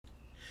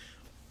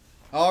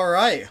All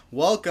right,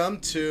 welcome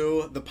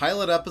to the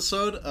pilot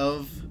episode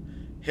of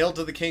Hail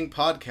to the King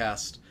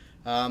podcast.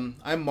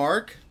 I'm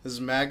Mark, this is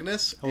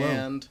Magnus, Hello.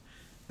 and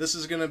this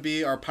is going to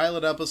be our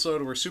pilot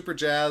episode. We're super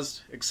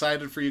jazzed,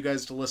 excited for you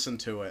guys to listen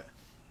to it.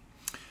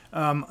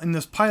 In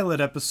this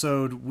pilot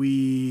episode,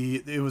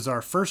 it was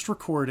our first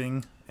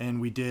recording, and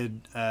we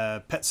did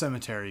Pet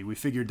Sematary. We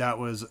figured that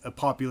was a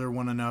popular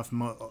one enough.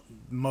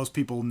 Most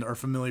people are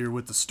familiar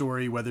with the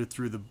story, whether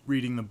through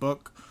reading the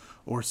book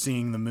or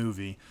seeing the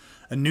movie.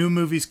 A new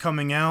movie's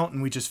coming out,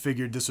 and we just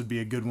figured this would be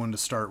a good one to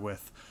start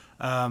with.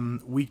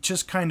 We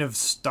just kind of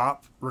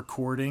stop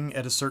recording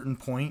at a certain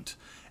point,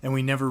 and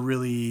we never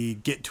really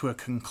get to a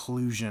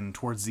conclusion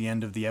towards the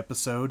end of the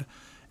episode.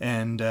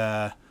 And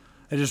I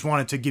just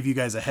wanted to give you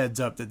guys a heads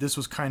up that this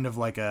was kind of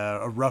like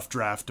a rough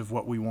draft of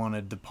what we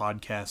wanted the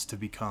podcast to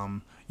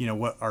become,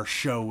 what our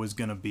show was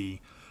going to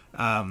be.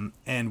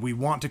 And we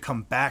want to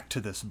come back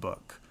to this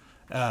book,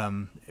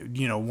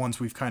 once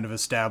we've kind of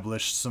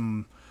established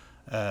some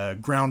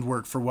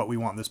groundwork for what we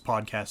want this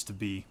podcast to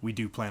be. We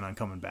do plan on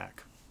coming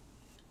back.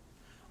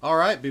 All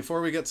right,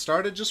 before we get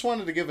started, just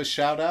wanted to give a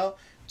shout out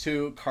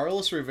to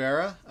Carlos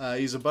Rivera.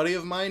 He's a buddy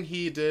of mine.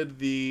 He did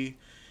the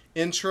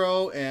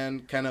intro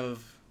and kind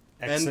of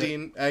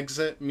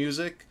exit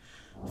music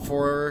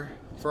for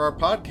our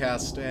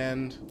podcast.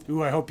 And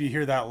ooh, I hope you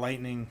hear that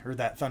lightning or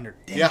that thunder.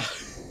 Damn yeah,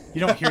 you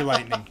don't hear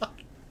lightning.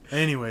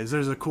 Anyways,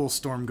 there's a cool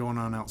storm going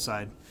on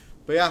outside.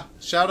 But yeah,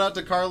 shout out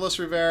to Carlos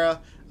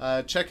Rivera.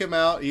 Check him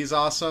out. He's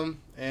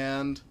awesome.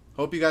 And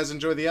hope you guys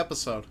enjoy the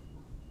episode.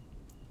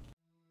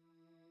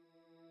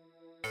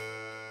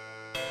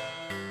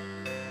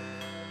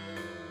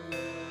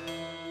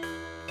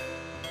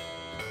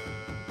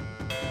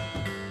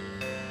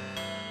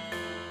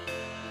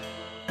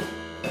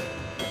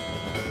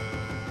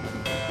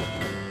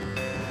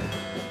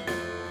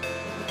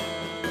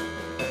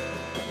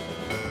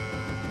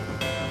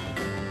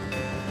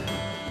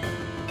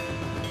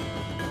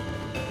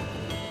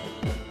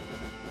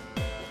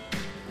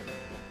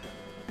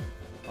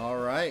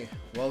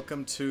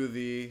 Welcome to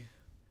the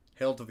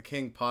Hail to the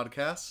King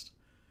podcast.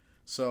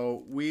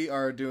 So we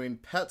are doing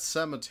Pet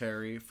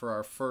Sematary for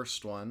our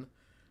first one.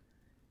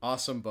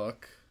 Awesome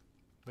book.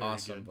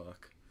 Awesome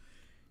book.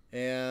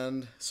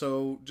 And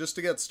so just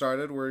to get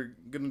started, we're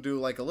going to do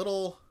like a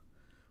little,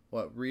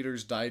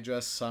 Reader's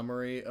Digest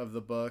summary of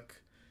the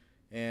book.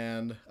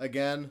 And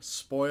again,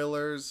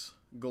 spoilers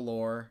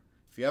galore.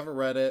 If you haven't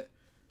read it,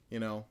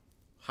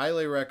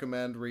 highly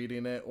recommend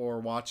reading it or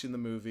watching the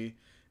movie.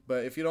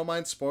 But if you don't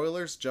mind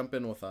spoilers, jump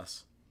in with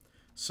us.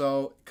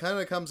 So, it kind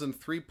of comes in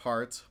three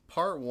parts.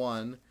 Part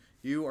one,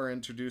 you are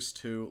introduced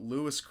to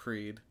Lewis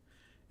Creed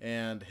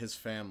and his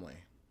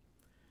family.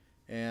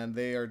 And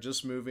they are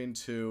just moving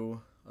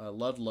to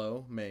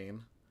Ludlow,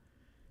 Maine.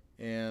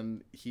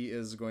 And he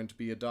is going to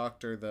be a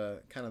doctor,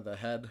 the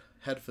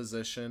head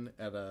physician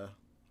at a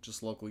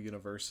just local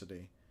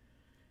university.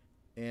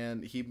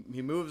 And he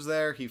moves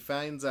there. He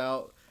finds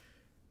out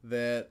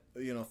that,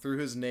 through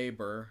his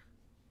neighbor,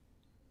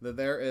 that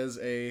there is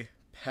a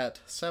pet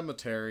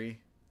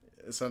cemetery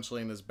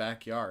essentially in his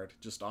backyard,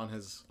 just on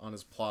his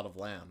plot of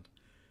land.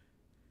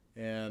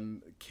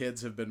 And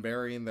kids have been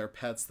burying their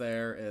pets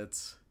there.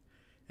 It's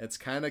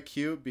kind of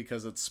cute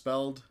because it's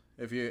spelled,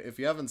 if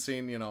you haven't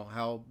seen,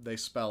 how they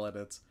spell it,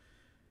 it's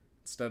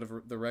instead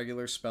of the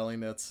regular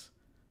spelling, it's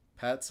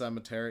Pet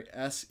Sematary,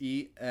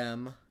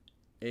 Sematary.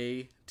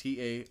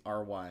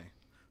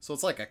 So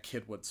it's like a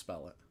kid would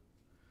spell it.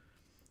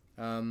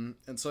 And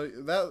so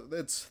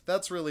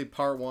that's really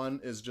part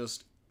one, is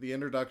just the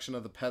introduction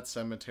of the Pet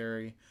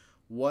Sematary,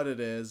 what it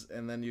is,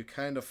 and then you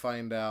kind of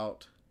find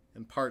out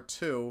in part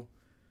two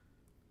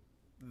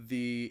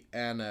the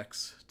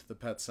annex to the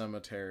Pet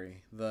Sematary,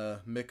 the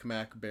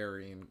Micmac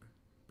burying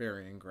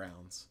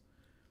grounds,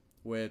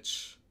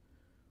 which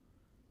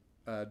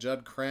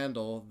Judd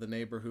Crandall, the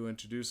neighbor who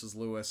introduces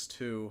Lewis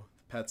to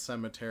the Pet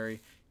Sematary,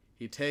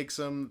 he takes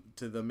him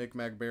to the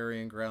Micmac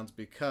burying grounds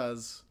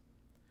because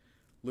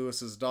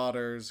Lewis's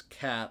daughter's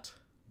cat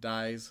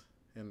dies,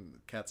 and the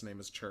cat's name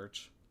is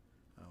Church.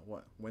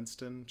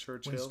 Winston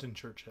Churchill? Winston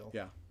Churchill.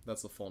 Yeah,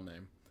 that's the full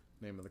name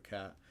of the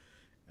cat.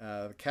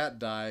 The cat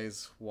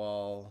dies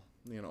while,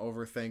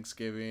 over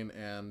Thanksgiving,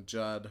 and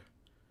Judd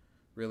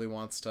really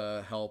wants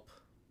to help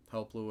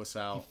Lewis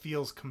out. He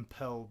feels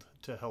compelled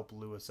to help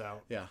Lewis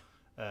out. Yeah.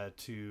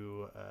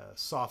 To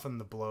soften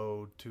the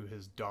blow to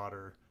his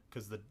daughter,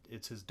 because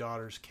it's his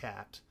daughter's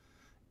cat,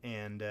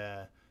 and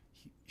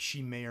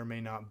she may or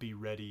may not be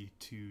ready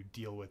to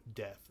deal with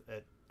death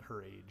at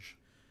her age.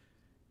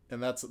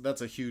 And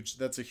that's a huge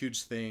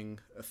thing,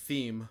 a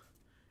theme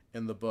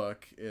in the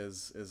book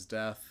is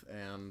death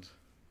and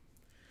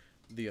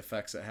the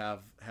effects it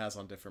has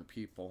on different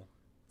people.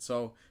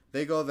 So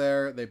they go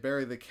there, they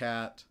bury the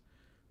cat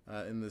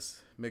in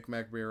this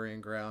Micmac burying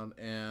ground,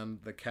 and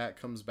the cat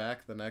comes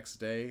back the next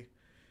day,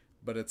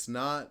 but it's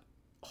not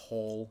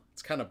whole.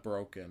 It's kind of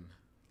broken.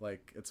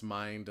 Like, its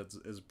mind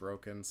is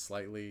broken,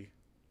 slightly,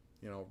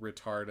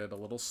 retarded, a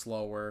little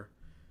slower.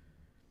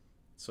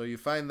 So you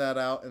find that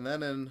out, and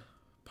then in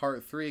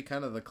part 3,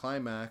 kind of the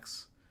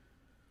climax,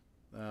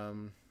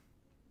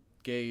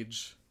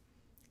 Gage,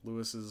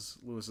 Lewis's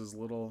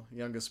little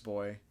youngest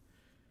boy,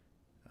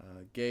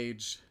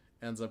 Gage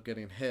ends up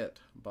getting hit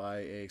by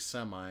a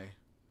semi,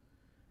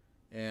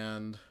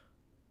 and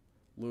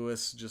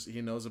Lewis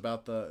he knows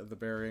about the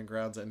burying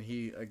grounds, and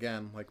he,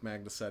 again, like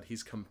Magda said,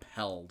 he's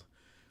compelled,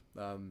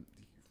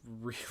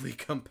 really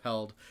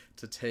compelled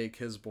to take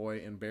his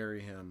boy and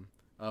bury him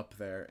up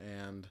there,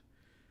 and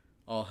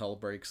all hell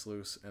breaks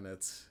loose, and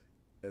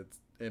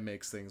it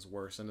makes things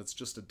worse, and it's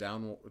just a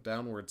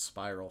downward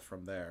spiral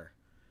from there,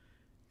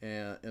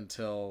 and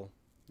until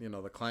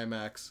the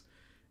climax.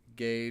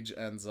 Gage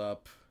ends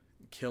up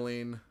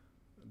killing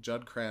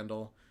Judd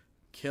Crandall,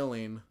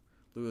 killing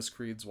Lewis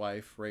Creed's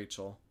wife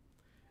Rachel,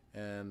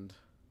 and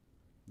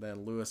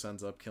then Lewis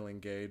ends up killing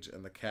Gage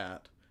and the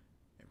cat,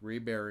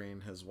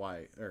 burying his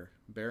wife in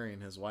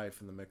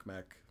the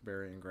Micmac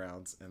burying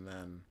grounds, and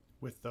then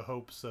with the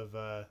hopes of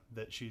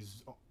that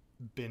she's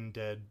been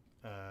dead.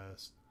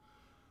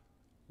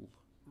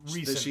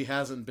 Recent. She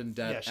hasn't been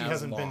dead. Yeah, she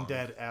hasn't been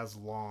dead as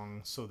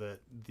long, so that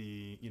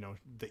the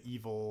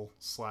evil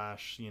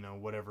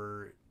 /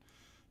 whatever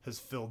has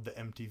filled the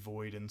empty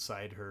void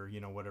inside her,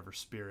 whatever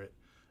spirit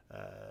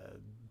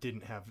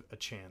didn't have a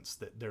chance,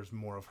 that there's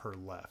more of her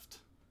left.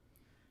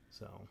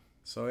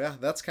 So yeah,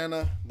 that's kind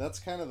of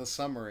the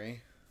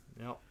summary.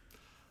 Yep.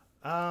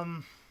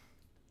 I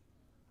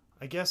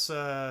guess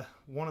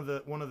one of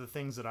the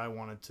things that I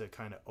wanted to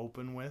kind of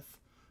open with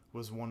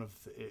was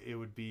it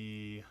would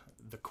be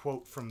the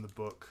quote from the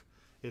book.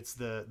 It's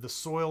the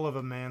soil of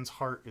a man's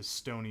heart is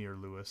stonier,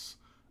 Lewis.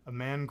 A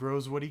man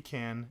grows what he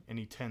can, and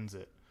he tends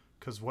it,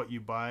 'cause what you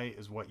buy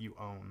is what you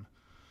own.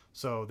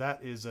 So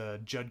that is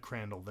Judd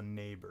Crandall, the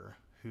neighbor,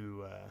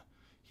 who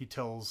he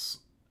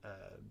tells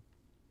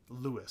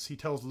Lewis. He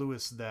tells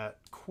Lewis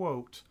that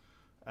quote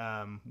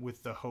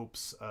with the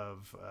hopes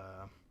of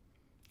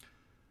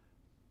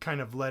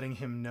kind of letting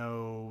him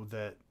know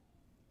that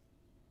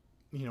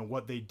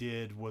what they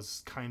did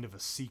was kind of a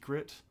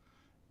secret,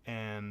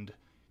 and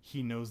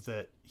he knows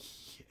that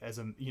as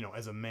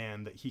a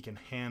man, that he can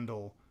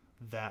handle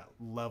that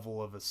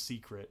level of a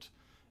secret,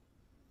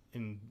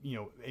 and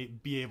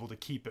be able to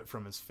keep it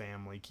from his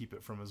family, keep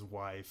it from his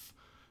wife,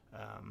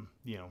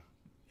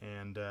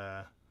 and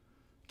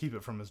keep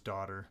it from his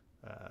daughter,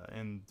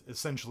 and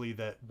essentially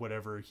that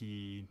whatever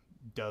he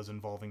does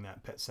involving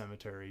that pet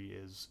cemetery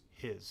is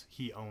his.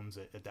 He owns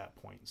it at that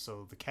point.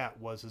 So the cat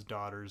was his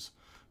daughter's,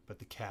 but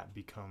the cat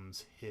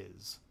becomes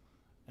his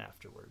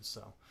afterwards.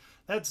 So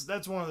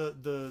that's one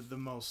of the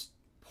most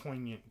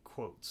poignant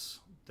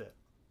quotes that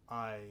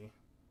I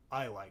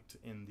liked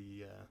in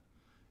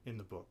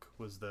the book,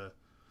 was the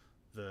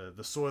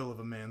soil of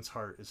a man's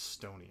heart is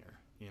stonier,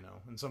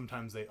 and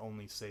sometimes they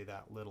only say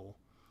that little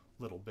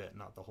bit,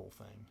 not the whole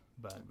thing.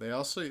 But they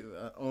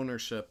also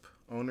ownership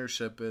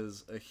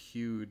is a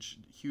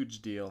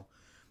huge deal.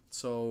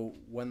 So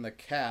when the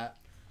cat,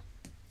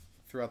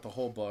 throughout the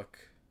whole book,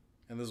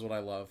 and this is what I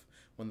love,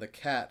 when the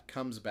cat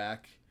comes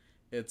back,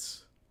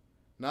 it's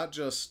not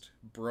just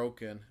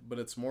broken, but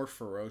it's more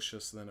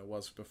ferocious than it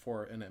was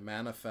before, and it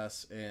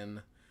manifests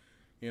in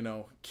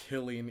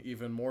killing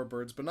even more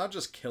birds, but not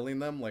just killing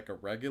them like a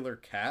regular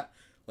cat,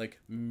 like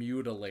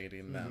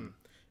mutilating them.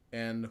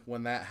 And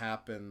when that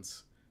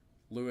happens,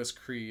 Lewis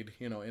Creed,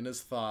 in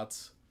his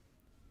thoughts,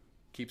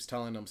 keeps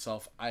telling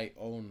himself, I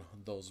own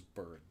those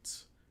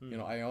birds.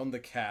 I own the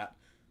cat,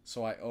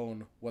 so I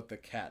own what the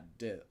cat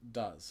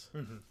does,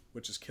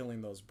 which is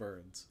killing those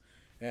birds.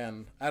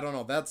 And I don't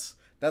know, that's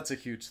a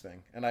huge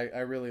thing, and I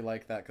really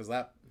like that, because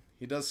that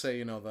he does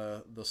say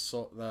the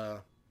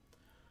soil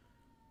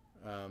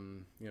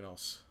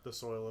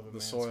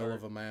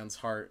of a man's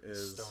heart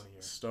is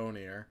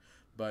stonier,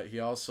 but he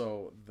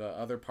also, the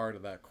other part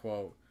of that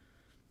quote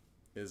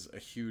is a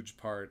huge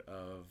part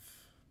of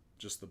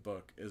just the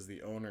book, is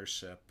the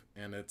ownership,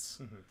 and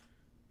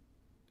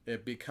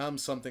it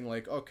becomes something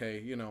like, okay,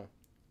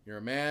 you're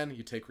a man,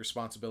 you take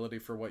responsibility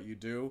for what you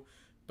do,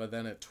 but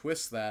then it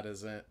twists that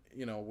as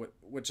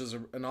which is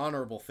an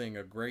honorable thing,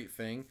 a great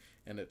thing,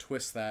 and it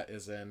twists that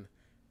as in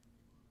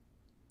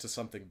to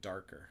something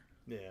darker.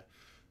 Yeah.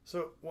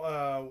 So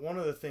one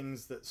of the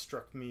things that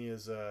struck me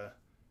as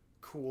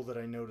cool that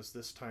I noticed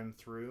this time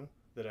through,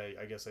 that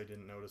I guess I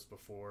didn't notice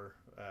before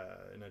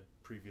in a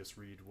previous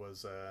read,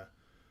 was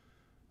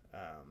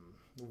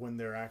when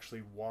they're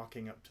actually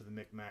walking up to the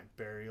Micmac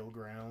burial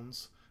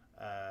grounds,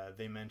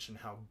 they mention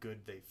how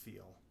good they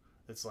feel.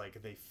 It's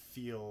like they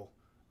feel,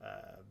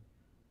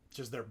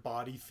 just their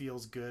body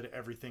feels good,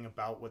 everything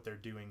about what they're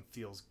doing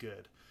feels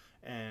good.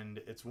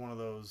 And it's one of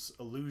those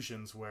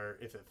illusions where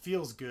if it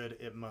feels good,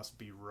 it must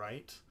be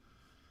right.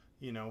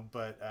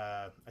 But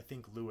I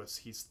think Lewis,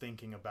 he's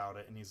thinking about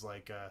it, and he's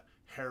like,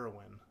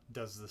 heroin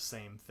does the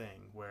same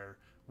thing, where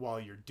while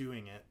you're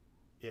doing it,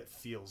 it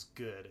feels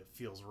good, it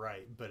feels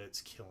right, but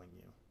it's killing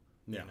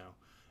you. Yeah.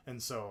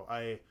 And so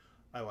I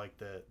like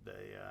that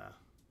they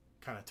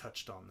kind of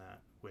touched on that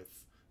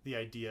with the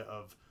idea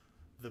of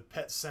the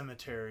pet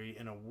cemetery,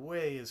 in a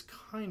way, is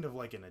kind of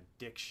like an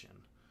addiction.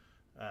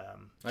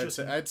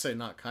 I'd say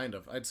not kind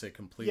of. I'd say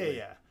completely.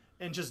 Yeah.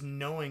 and just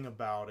knowing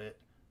about it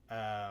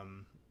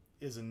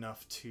is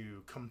enough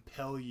to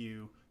compel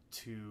you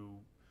to,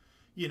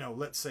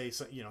 let's say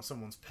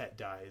someone's pet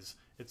dies.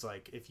 It's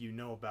like, if you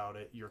know about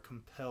it, you're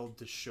compelled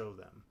to show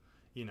them.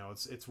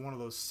 It's one of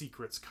those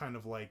secrets, kind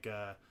of like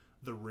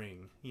The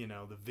Ring,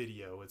 the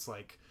video. It's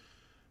like,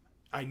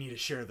 I need to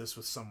share this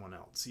with someone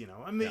else.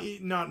 I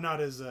mean,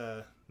 not as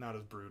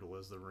brutal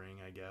as The Ring,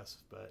 I guess,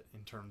 but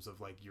in terms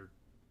of like, you're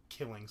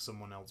killing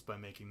someone else by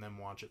making them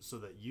watch it so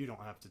that you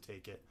don't have to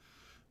take it.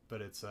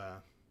 But it's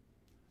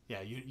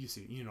you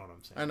see, you know what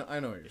I'm saying. I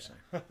know what you're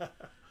saying.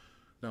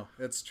 No,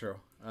 it's true.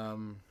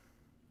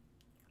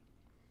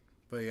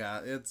 But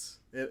yeah, it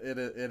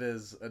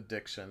is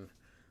addiction.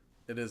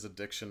 It is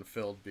addiction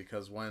filled,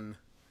 because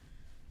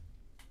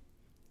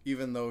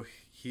even though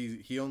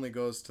he only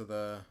goes to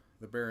the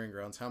burying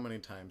grounds how many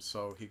times?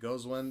 So he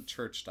goes when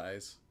Church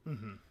dies,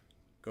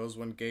 goes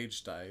when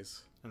Gage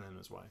dies, and then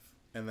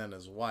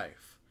his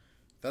wife.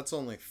 That's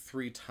only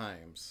 3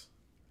 times.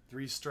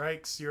 3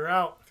 strikes, you're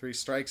out. 3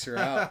 strikes, you're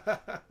out.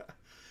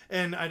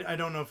 And I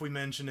don't know if we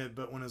mentioned it,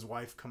 but when his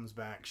wife comes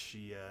back,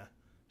 she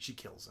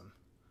kills him.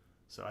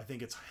 So I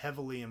think it's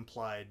heavily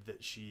implied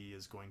that she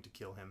is going to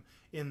kill him.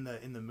 In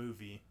the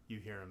movie, you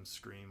hear him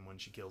scream when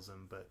she kills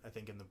him, but I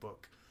think in the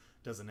book,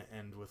 doesn't it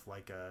end with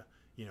like a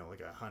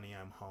honey,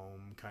 I'm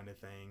home kind of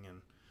thing,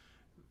 and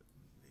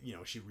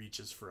she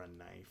reaches for a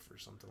knife or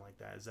something like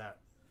that. Is that?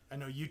 I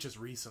know you just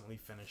recently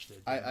finished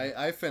it.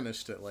 I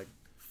finished it like,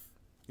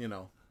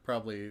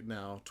 probably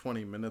now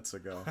 20 minutes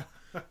ago,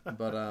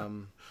 but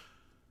I'm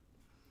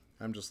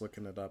just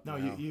looking it up. No,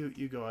 now.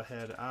 you go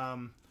ahead.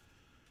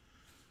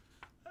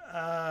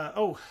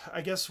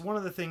 I guess one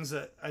of the things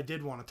that I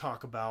did want to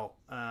talk about,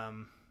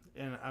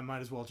 and I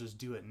might as well just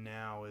do it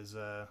now, is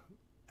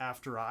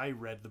after I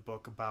read the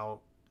book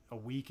about a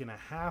week and a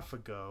half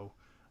ago,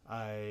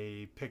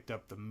 I picked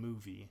up the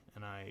movie,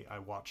 and I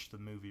watched the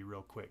movie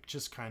real quick,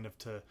 just kind of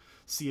to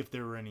see if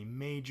there were any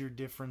major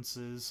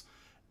differences.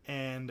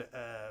 And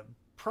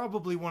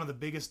probably one of the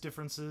biggest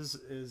differences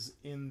is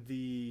in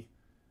the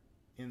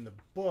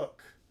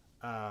book,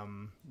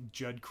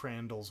 Judd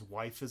Crandall's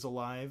wife is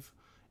alive,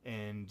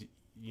 and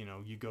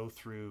you go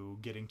through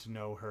getting to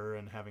know her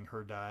and having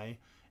her die,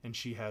 and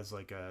she has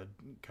like a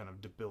kind of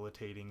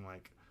debilitating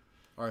like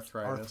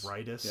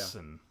arthritis,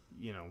 and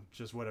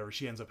just whatever.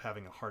 She ends up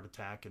having a heart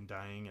attack and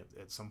dying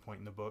at some point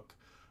in the book,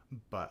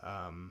 but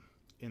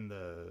in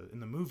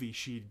the movie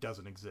she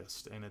doesn't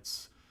exist, and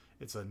it's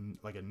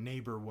like a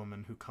neighbor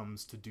woman who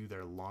comes to do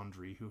their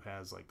laundry who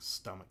has like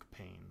stomach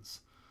pains,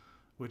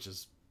 which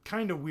is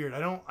kind of weird. I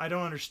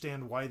don't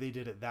understand why they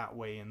did it that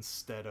way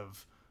instead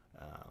of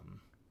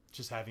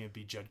just having it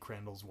be Judd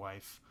Crandall's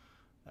wife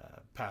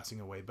passing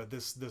away. But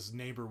this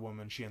neighbor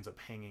woman, she ends up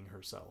hanging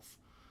herself.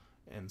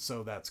 And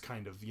so that's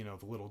kind of, the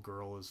little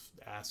girl is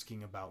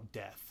asking about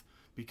death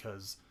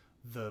because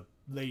the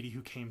lady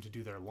who came to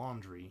do their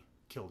laundry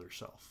killed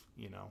herself,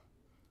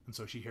 And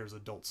so she hears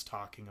adults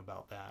talking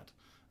about that.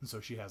 And so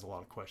she has a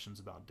lot of questions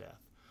about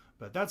death.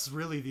 But that's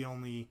really the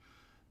only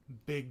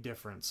big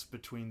difference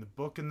between the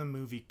book and the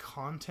movie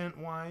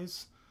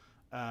content-wise.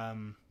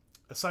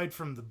 Aside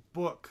from the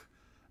book,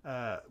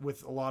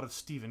 with a lot of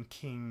Stephen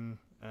King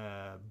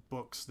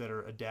books that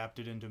are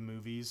adapted into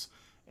movies,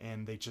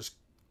 and they just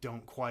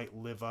don't quite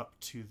live up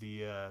to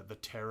the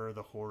terror,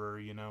 the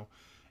horror,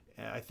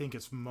 I think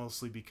it's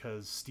mostly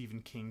because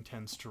Stephen King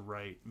tends to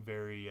write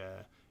very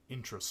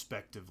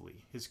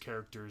introspectively. His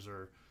characters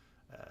are,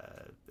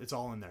 it's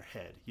all in their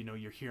head.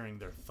 You're hearing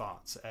their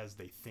thoughts as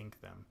they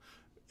think them.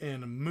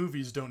 And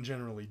movies don't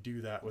generally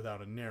do that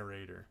without a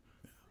narrator,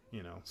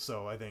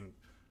 So I think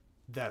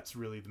that's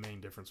really the main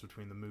difference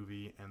between the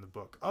movie and the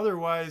book.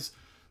 Otherwise,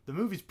 the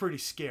movie's pretty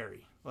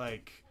scary.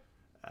 Like,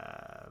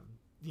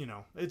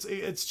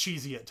 it's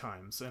cheesy at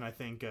times, and I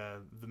think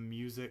the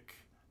music.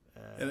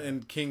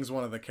 And King's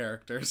one of the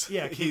characters.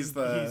 Yeah, he's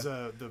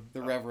the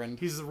reverend.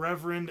 He's the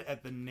reverend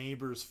at the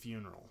neighbor's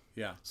funeral.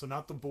 Yeah. So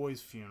not the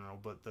boy's funeral,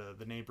 but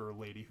the neighbor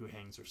lady who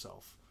hangs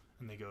herself,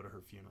 and they go to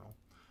her funeral.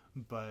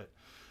 But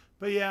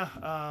yeah,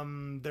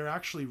 they're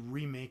actually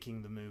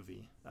remaking the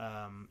movie,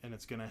 and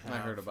it's gonna have. I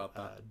heard about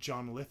that.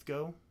 John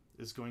Lithgow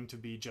is going to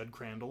be Judd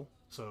Crandall,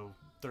 so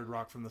Third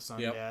Rock from the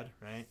Sun dad,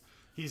 right?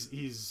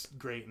 He's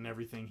great in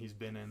everything he's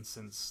been in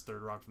since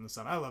Third Rock from the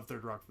Sun. I love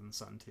Third Rock from the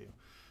Sun too.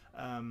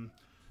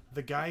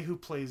 The guy who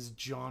plays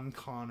John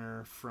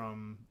Connor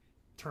from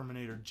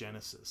Terminator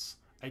Genesis.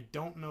 I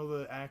don't know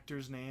the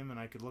actor's name, and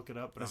I could look it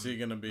up, but is he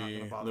gonna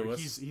be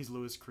Lewis? He's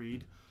Lewis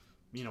Creed.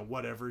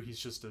 Whatever. He's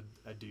just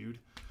a dude.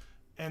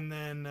 And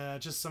then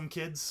just some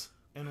kids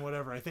and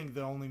whatever. I think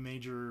the only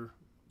major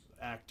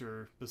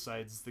actor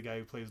besides the guy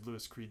who plays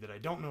Lewis Creed that I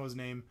don't know his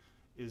name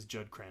is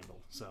Judd Crandall.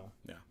 So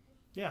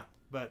yeah.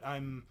 But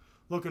I'm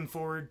looking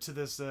forward to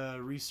this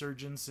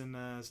resurgence in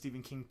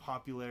Stephen King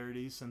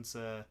popularity since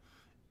the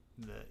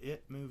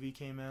It movie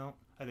came out.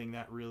 I think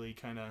that really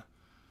kind of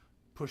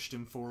pushed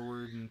him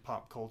forward in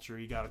pop culture.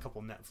 He got a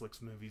couple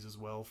Netflix movies as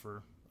well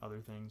for other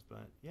things,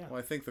 but yeah. Well,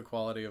 I think the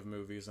quality of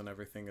movies and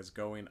everything is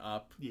going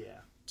up. Yeah.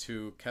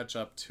 To catch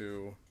up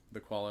to the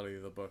quality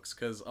of the books,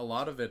 because a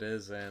lot of it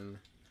is in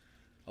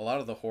a lot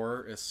of the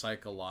horror is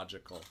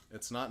psychological.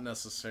 It's not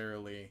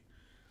necessarily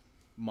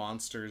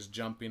monsters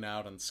jumping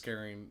out and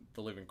scaring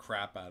the living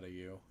crap out of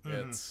you.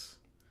 It's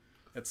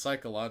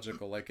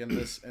psychological. Like in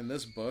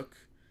this book,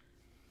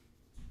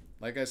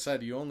 like I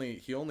said, he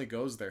only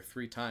goes there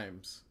 3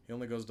 times. He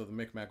only goes to the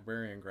Micmac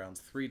burying grounds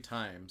 3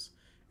 times,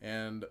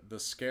 and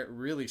the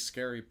really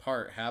scary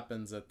part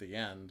happens at the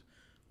end,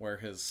 where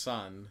his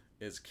son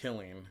is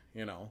killing,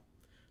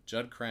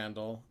 Judd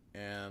Crandall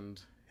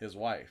and his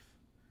wife.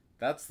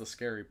 That's the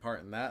scary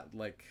part, and that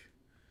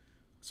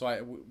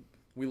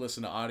we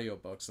listen to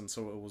audiobooks, and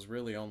so it was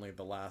really only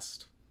the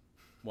last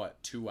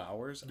 2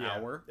 hours,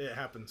 hour. It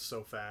happens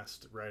so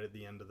fast right at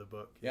the end of the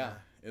book. Yeah,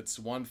 it's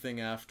one thing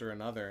after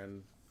another,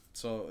 and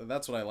so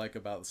that's what I like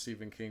about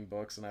Stephen King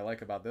books, and I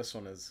like about this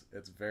one is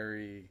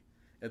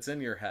it's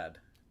in your head,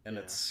 and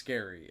it's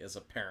scary as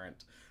a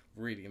parent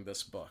reading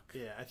this book.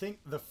 Yeah, I think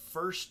the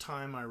first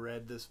time I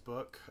read this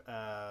book,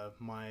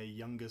 my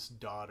oldest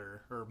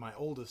daughter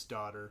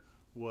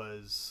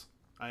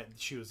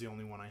she was the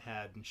only one I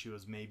had, and she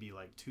was maybe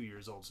like 2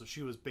 years old, so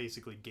she was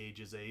basically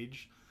Gage's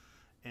age.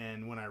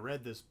 And when I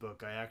read this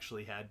book, I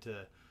actually had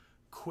to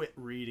quit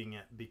reading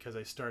it because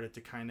I started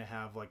to kind of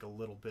have like a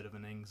little bit of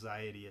an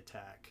anxiety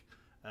attack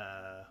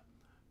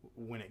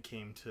when it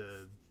came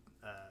to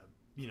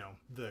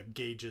the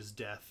Gage's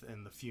death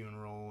and the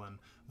funeral, and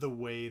the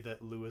way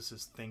that Lewis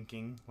is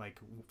thinking, like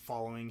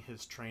following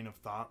his train of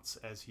thoughts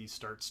as he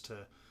starts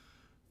to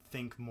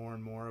think more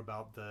and more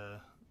about the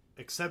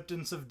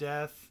acceptance of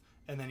death,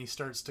 and then he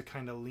starts to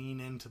kind of lean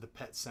into the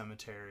Pet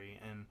Sematary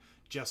and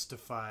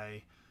justify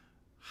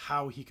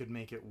how he could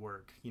make it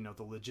work.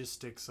 The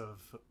logistics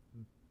of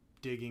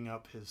digging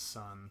up his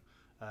son,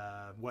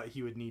 what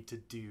he would need to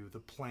do, the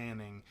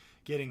planning,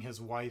 getting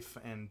his wife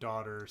and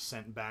daughter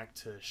sent back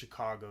to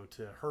Chicago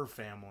to her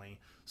family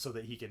so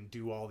that he can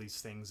do all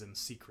these things in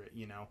secret.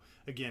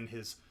 Again,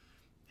 his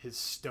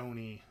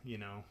stony,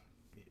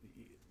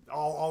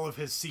 all of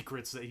his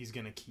secrets that he's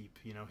gonna keep,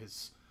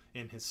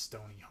 in his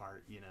stony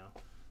heart,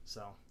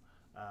 So,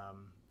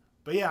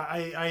 but yeah,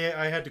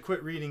 I had to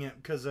quit reading it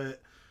because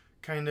it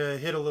kind of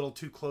hit a little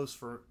too close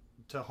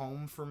to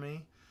home for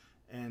me,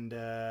 and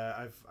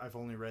I've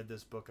only read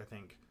this book I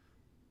think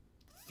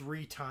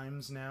 3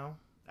 times now.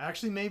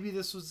 Actually, maybe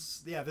this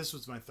was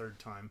my 3rd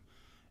time,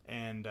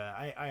 and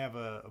I have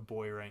a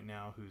boy right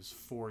now who's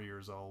 4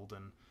 years old,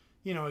 and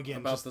again,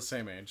 about just the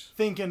same age,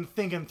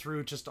 thinking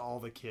through just all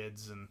the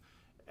kids, and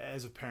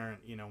as a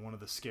parent, one of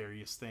the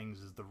scariest things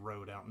is the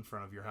road out in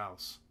front of your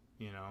house.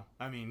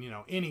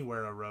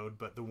 Anywhere a road,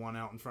 but the one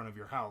out in front of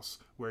your house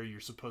where you're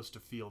supposed to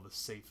feel the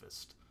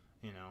safest,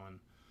 and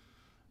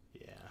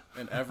yeah.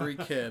 And every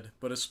kid,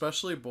 but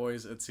especially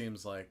boys, it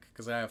seems like,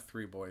 because I have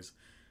 3 boys,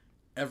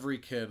 every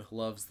kid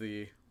loves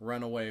the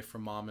run away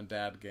from mom and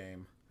dad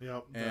game.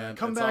 Yep. And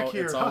come back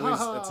here. It's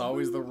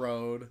always the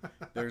road.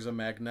 There's a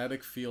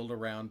magnetic field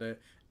around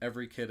it.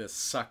 Every kid is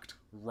sucked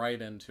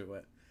right into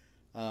it.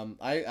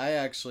 I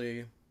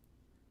actually,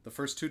 the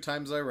first 2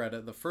 times I read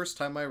it, the first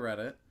time I read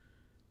it,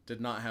 did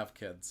not have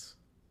kids.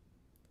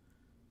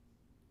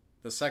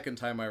 The second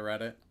time I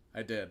read it,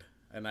 I did,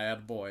 and I had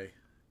a boy.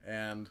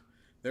 And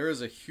there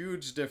is a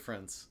huge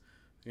difference,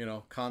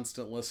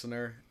 constant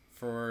listener,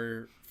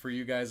 for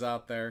you guys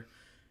out there.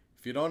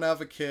 If you don't have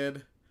a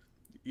kid,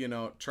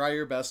 try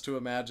your best to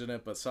imagine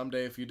it, but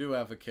someday if you do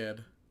have a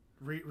kid,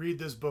 read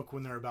this book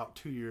when they're about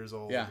 2 years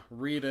old. Yeah,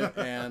 read it,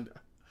 and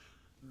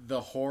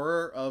the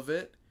horror of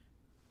it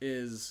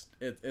is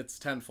it's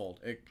tenfold.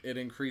 It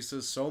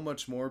increases so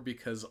much more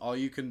because all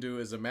you can do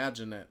is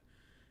imagine it,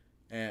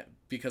 and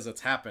because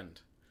it's happened.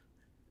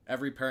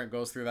 Every parent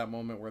goes through that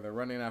moment where they're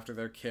running after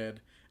their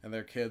kid, and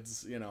their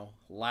kid's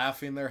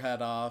laughing their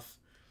head off,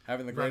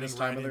 having the greatest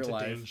time of their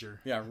life. Danger.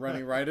 Yeah,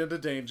 running right into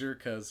danger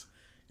because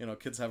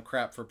kids have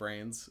crap for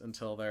brains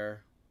until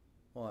they're,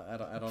 well,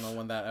 I don't know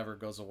when that ever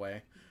goes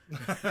away.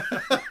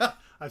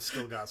 I've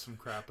still got some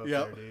crap up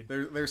there, dude.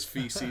 There's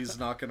feces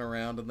knocking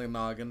around in the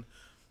noggin.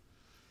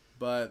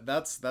 But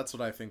that's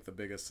what I think the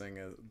biggest thing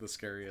is, the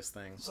scariest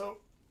thing. So,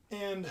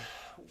 and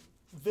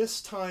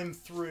this time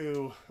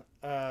through,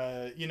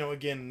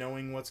 again,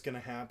 knowing what's going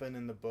to happen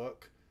in the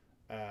book,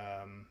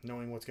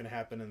 knowing what's going to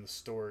happen in the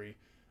story,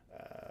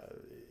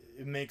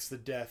 it makes the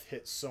death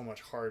hit so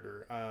much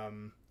harder.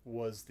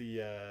 Was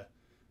the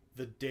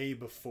day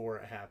before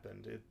it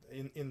happened.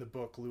 In the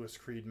book, Lewis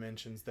Creed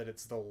mentions that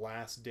it's the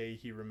last day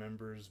he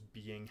remembers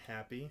being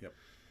happy. Yep.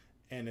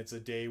 And it's a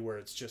day where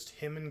it's just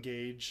him and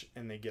Gage,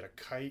 and they get a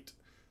kite,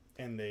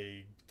 and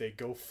they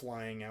go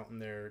flying out in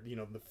their,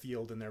 the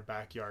field in their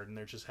backyard, and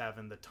they're just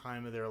having the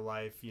time of their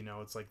life.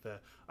 It's like the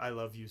 "I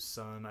love you,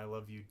 son. I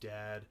love you,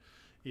 dad."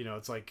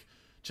 It's like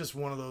just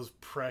one of those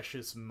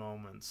precious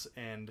moments,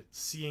 and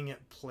seeing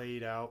it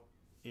played out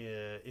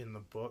in the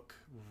book,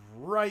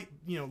 right,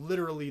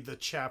 literally the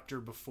chapter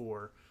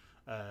before,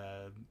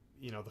 the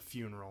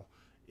funeral,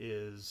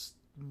 is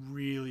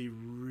really,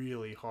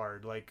 really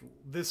hard. Like,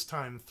 this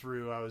time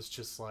through, I was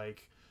just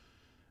like,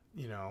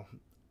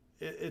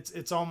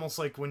 it's almost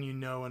like when you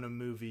know in a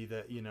movie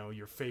that, you know,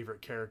 your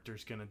favorite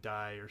character's gonna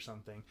die or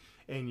something,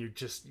 and you're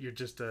just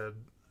a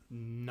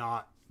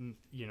knot,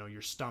 you know,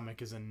 your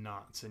stomach is in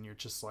knots, and you're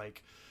just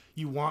like,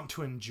 you want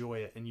to enjoy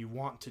it and you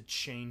want to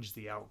change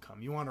the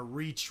outcome. You want to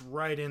reach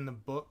right in the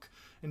book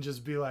and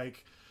just be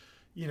like,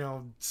 you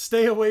know,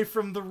 stay away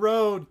from the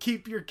road,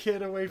 keep your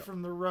kid away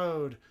from the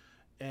road.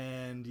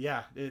 And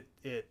yeah, it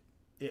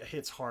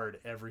hits hard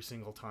every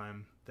single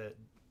time that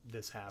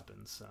this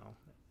happens. So,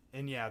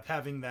 and yeah,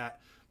 having that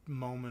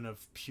moment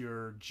of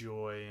pure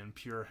joy and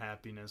pure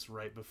happiness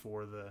right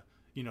before the,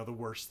 you know, the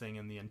worst thing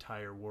in the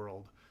entire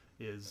world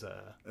is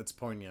it's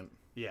poignant.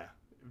 Yeah,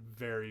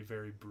 very,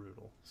 very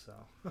brutal. So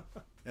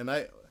and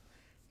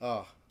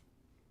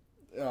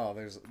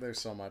there's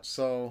so much.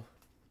 So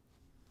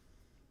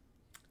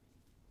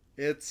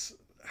it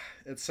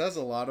says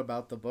a lot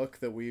about the book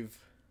that we've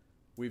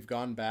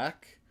gone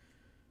back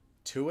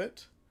to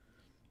it,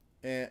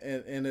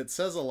 and it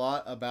says a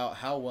lot about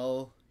how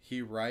well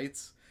he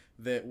writes,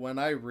 that when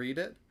I read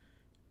it,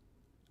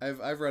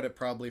 I've read it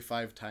probably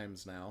 5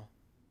 times now,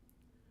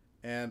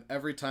 and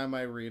every time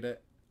I read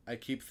it, I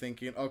keep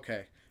thinking,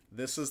 okay,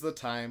 this is the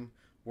time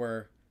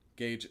where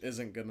Gage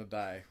isn't gonna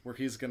die, where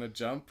he's gonna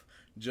jump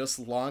just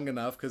long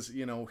enough, because,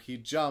 you know, he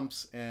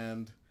jumps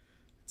and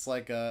it's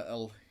like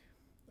a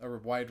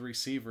wide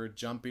receiver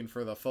jumping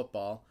for the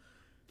football.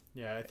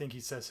 Yeah, I think he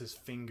says his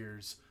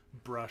fingers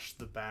brush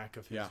the back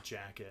of his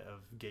jacket,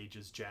 of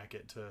Gage's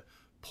jacket, to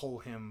pull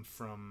him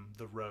from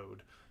the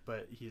road,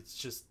 but it's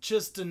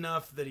just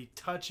enough that he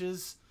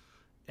touches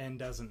and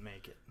doesn't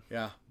make it.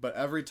 Yeah, but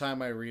every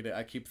time I read it,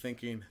 I keep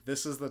thinking,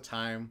 this is the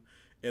time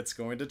it's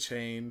going to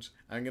change.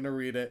 I'm going to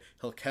read it,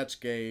 he'll catch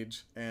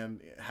Gage,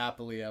 and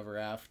happily ever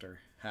after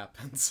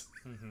happens.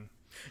 Mm-hmm.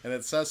 And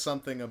it says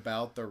something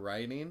about the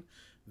writing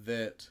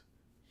that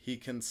he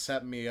can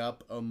set me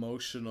up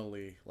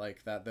emotionally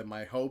like that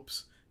my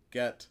hopes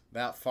get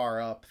that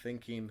far up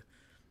thinking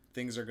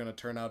things are going to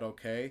turn out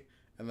okay,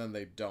 and then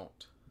they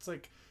don't. It's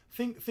like,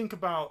 think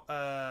about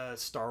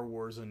Star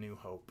Wars A New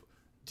Hope.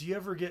 Do you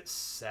ever get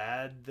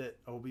sad that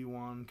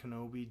Obi-Wan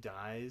Kenobi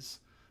dies?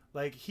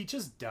 Like, he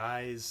just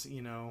dies,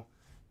 you know.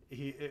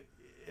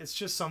 It's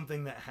just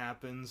something that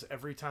happens.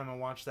 Every time I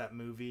watch that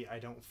movie, I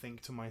don't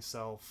think to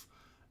myself,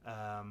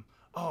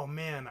 oh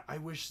man, I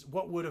wish,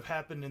 what would have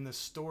happened in this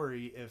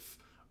story if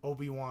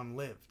Obi-Wan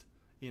lived?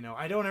 You know,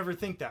 I don't ever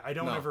think that. I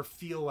don't ever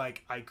feel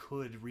like I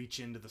could reach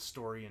into the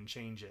story and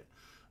change it.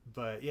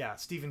 But yeah,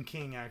 Stephen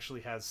King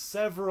actually has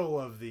several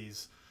of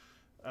these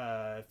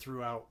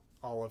throughout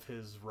all of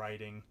his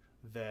writing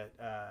that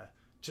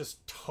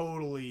just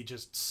totally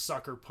just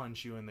sucker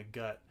punch you in the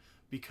gut,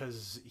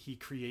 because he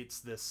creates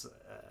this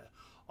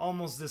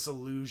almost this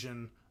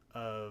illusion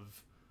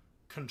of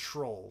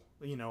control,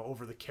 you know,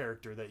 over the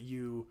character, that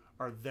you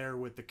are there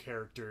with the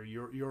character,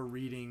 you're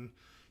reading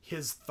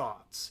his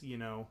thoughts, you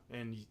know,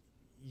 and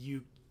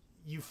you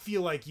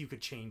feel like you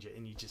could change it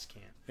and you just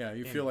can't. Yeah,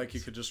 you feel like you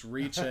could just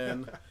reach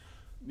in,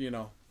 you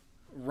know,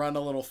 run a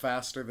little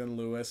faster than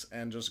Lewis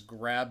and just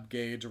grab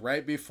Gage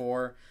right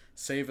before,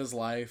 save his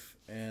life,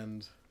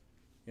 and,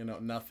 you know,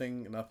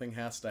 nothing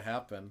has to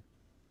happen.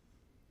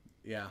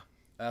 Yeah,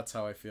 that's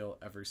how I feel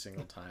every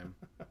single time.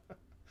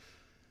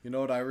 You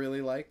know what I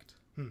really liked?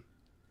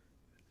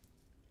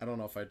 I don't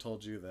know if I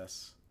told you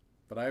this,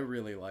 but I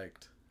really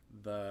liked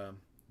the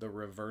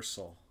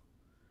reversal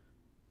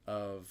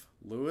of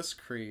Lewis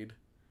Creed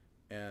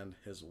and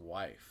his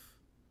wife.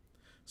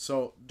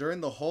 So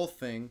during the whole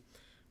thing,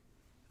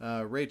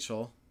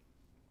 Rachel,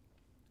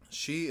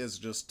 she is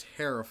just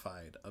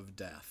terrified of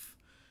death.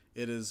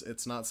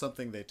 It's not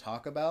something they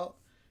talk about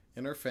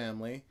in her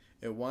family.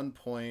 At one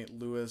point,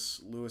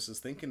 Lewis is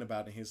thinking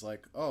about it. He's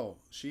like, "Oh,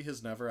 she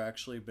has never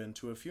actually been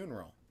to a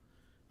funeral.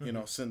 You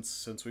know,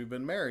 since we've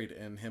been married."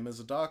 And him as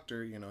a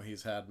doctor, you know,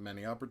 he's had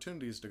many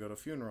opportunities to go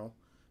to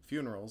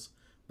funerals,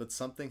 but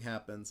something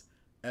happens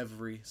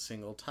every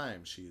single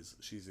time. She's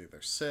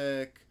either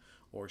sick,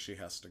 or she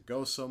has to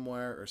go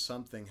somewhere, or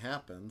something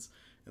happens.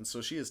 And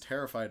so she is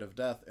terrified of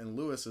death, and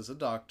Lewis, as a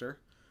doctor,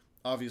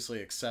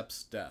 obviously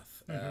accepts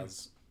death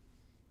as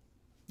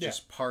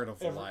just part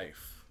of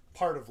life.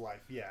 Part of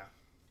life, yeah.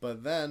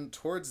 But then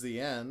towards the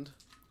end,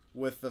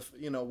 with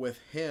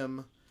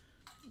him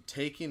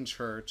taking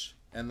church,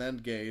 and then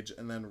Gage,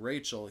 and then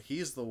Rachel,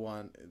 he's the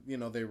one, you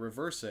know, they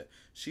reverse it.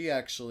 She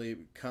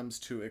actually comes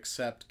to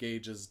accept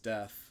Gage's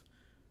death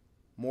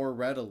more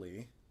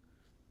readily,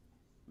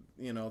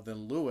 you know,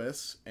 than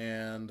Lewis,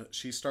 and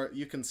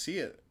you can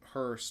see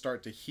her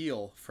start to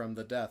heal from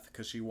the death,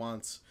 because she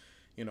wants,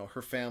 you know,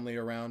 her family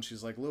around.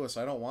 She's like, "Lewis,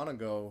 I don't want to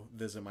go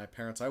visit my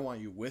parents. I want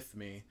you with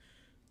me,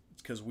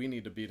 because we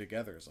need to be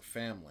together as a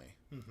family.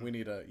 We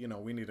need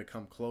to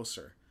come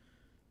closer."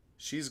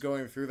 She's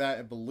going through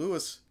that, but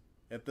Lewis,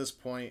 at this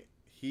point,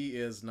 he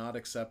is not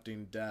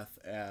accepting death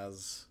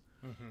as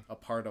a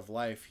part of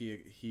life.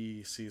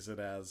 He sees it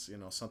as, you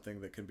know,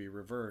 something that can be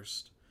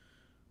reversed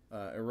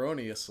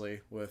erroneously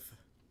with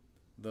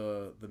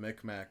the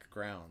Micmac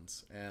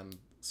grounds. And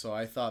so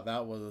I thought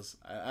that was,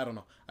 I don't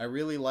know, I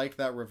really liked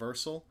that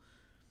reversal.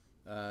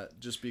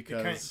 just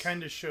because... It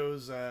kind of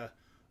shows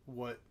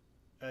what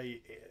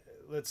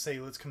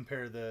let's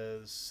compare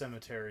the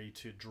cemetery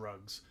to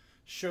drugs.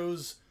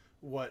 Shows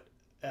what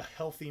a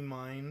healthy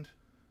mind,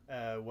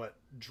 what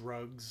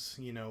drugs,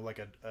 like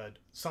a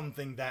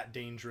something that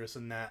dangerous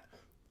and that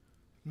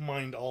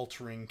mind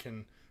altering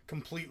can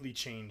completely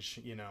change.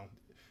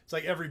 It's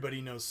like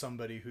everybody knows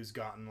somebody who's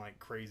gotten like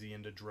crazy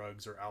into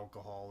drugs or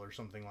alcohol or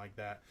something like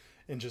that,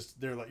 and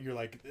just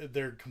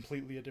they're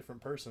completely a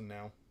different person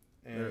now.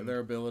 And their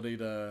ability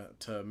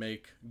to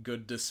make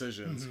good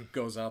decisions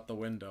goes out the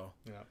window.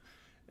 Yeah,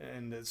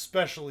 and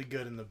especially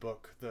good in the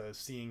book,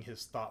 seeing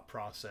his thought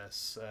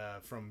process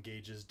from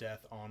Gage's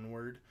death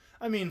onward.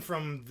 I mean,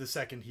 from the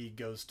second he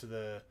goes to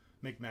the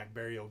Micmac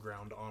burial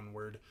ground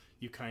onward,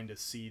 you kind of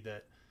see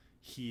that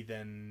he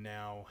then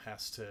now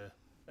has to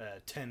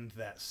tend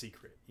that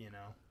secret,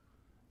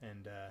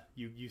 and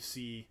you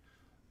see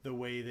the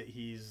way that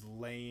he's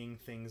laying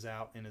things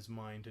out in his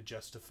mind to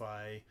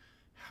justify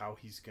how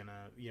he's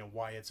gonna,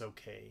 why it's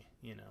okay,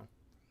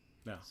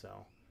 Yeah.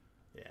 So,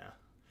 yeah.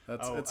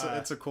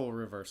 It's a cool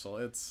reversal.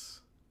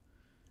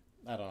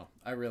 I don't know.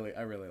 I really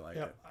like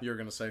it. You're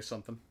gonna say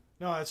something?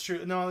 No, that's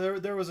true. No,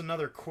 there was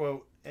another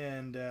quote,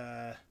 and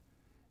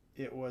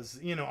it was,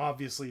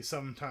 obviously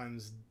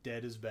sometimes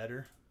dead is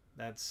better.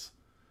 It's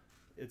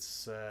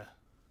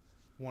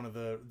one of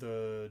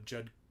the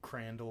Judd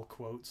Crandall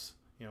quotes.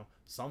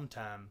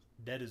 Sometimes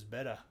dead is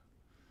better.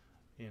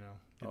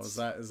 Is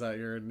that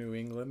your New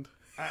England?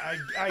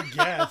 I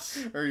guess.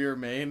 Or your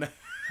Maine?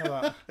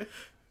 A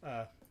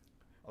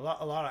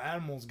lot of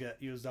animals get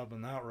used up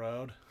in that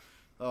road.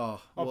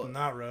 In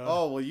that road.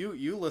 Oh, well,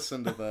 you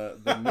listen to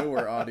the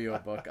newer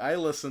audiobook. I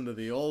listen to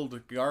the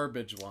old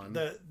garbage one.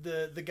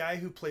 The guy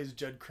who plays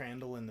Judd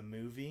Crandall in the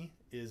movie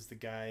is the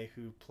guy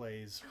who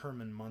plays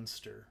Herman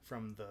Munster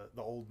from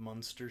the old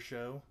Munster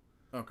show.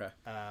 Okay.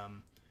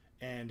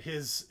 And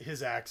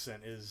his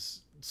accent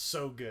is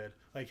so good.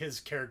 Like, his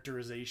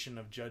characterization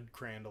of Judd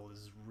Crandall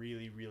is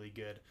really, really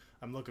good.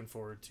 I'm looking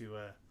forward to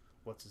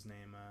what's his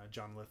name,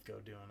 John Lithgow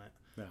doing it.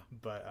 Yeah.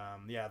 But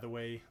the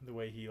way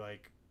he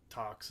like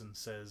talks and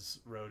says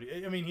road.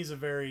 I mean, he's a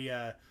very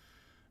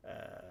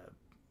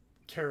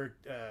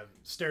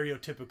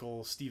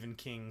stereotypical Stephen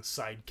King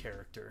side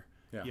character.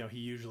 Yeah. He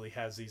usually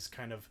has these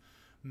kind of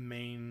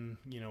main,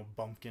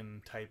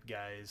 bumpkin type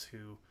guys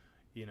who,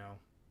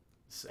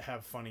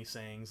 have funny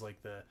sayings like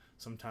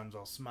sometimes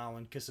I'll smile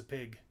and kiss a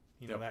pig,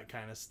 that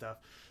kind of stuff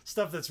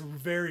that's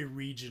very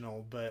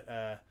regional. But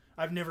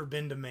I've never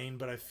been to Maine,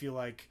 but I feel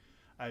like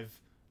I've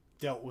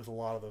dealt with a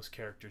lot of those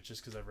characters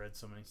just because I've read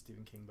so many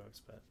Stephen King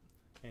books. But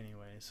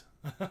anyways,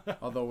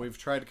 although we've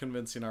tried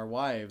convincing our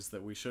wives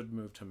that we should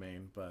move to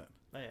Maine, but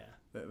they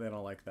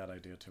don't like that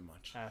idea too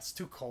much. It's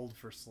too cold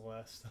for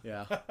Celeste.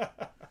 Yeah.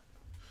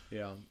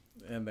 Yeah,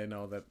 and they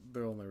know that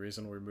the only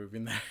reason we're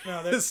moving there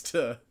is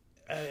to...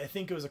 I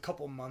think it was a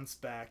couple months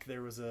back,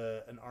 there was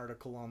an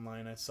article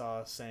online I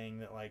saw saying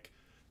that, like,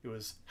 it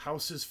was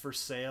houses for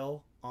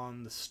sale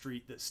on the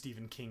street that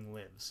Stephen King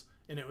lives.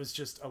 And it was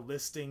just a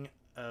listing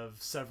of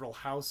several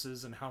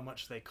houses and how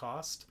much they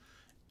cost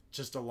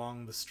just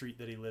along the street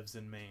that he lives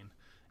in Maine.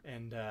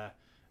 And,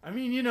 I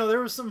mean, there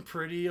was some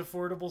pretty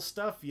affordable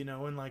stuff,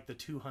 in like the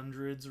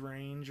 200s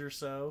range or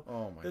so.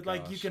 Oh my gosh.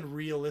 Like, you can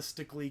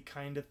realistically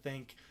kind of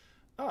think,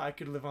 oh, I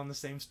could live on the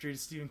same street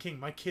as Stephen King.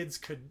 My kids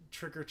could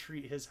trick or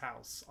treat his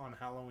house on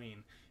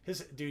Halloween.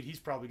 He's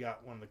probably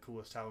got one of the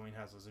coolest Halloween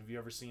houses. Have you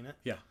ever seen it?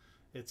 Yeah.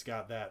 It's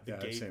got the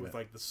gate with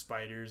like the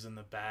spiders and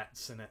the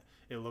bats, and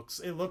it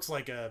looks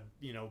like a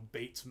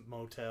Bates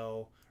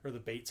Motel or the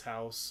Bates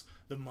house,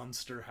 the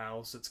Munster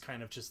house. It's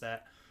kind of just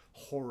that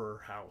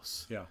horror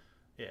house. Yeah.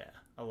 Yeah,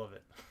 I love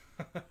it.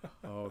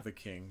 Oh, the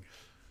King.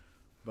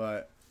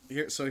 But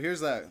here's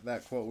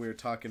that quote we were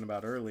talking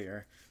about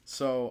earlier.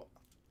 So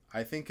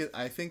I think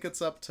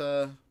it's up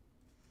to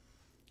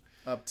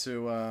up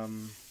to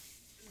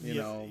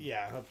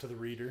the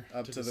reader.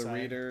 Up to the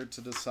reader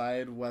to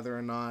decide whether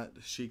or not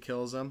she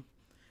kills him.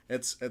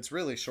 It's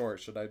really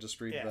short. Should I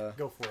just read the...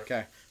 Go for it.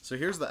 Okay. So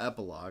here's the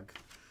epilogue.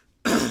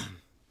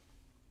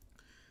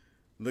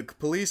 The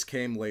police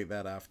came late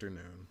that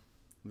afternoon.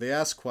 They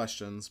asked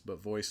questions,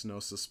 but voiced no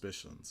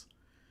suspicions.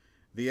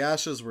 The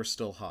ashes were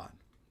still hot.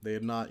 They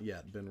had not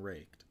yet been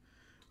raked.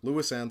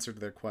 Lewis answered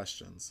their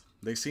questions.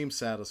 They seemed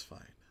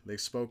satisfied. They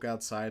spoke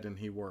outside and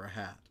he wore a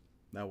hat.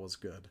 That was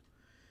good.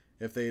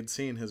 If they had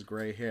seen his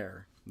gray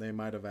hair, they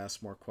might have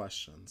asked more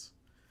questions.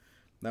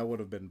 That would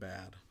have been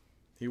bad.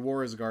 He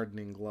wore his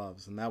gardening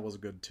gloves, and that was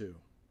good too.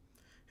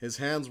 His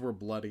hands were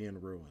bloody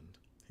and ruined.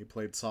 He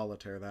played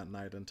solitaire that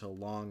night until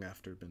long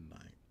after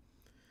midnight.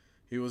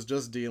 He was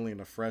just dealing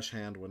a fresh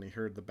hand when he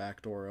heard the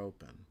back door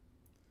open.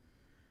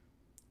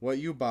 What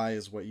you buy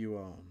is what you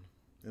own,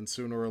 and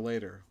sooner or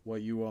later,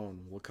 what you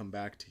own will come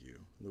back to you,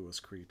 Lewis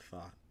Creed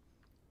thought.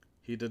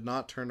 He did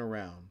not turn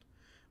around,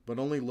 but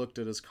only looked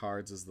at his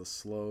cards as the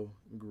slow,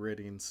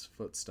 gritting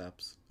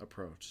footsteps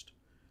approached.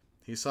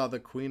 He saw the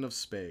Queen of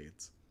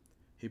Spades.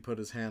 He put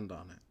his hand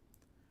on it.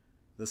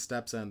 The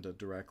steps ended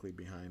directly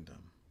behind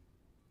him.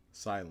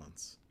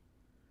 Silence.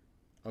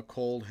 A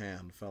cold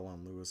hand fell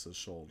on Lewis's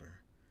shoulder.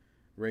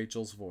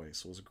 Rachel's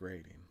voice was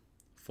grating,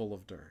 full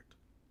of dirt.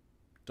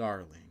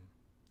 "Darling,"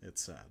 it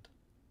said.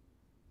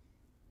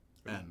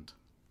 End.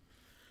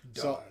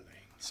 Darling.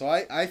 So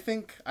I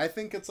think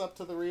it's up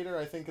to the reader.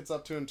 I think it's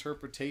up to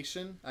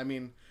interpretation. I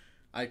mean,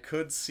 I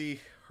could see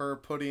her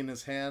putting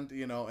his hand,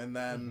 and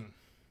then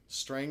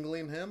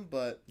strangling him,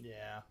 but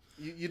yeah,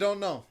 you don't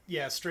know.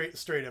 Yeah,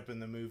 straight up in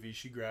the movie,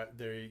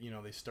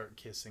 they start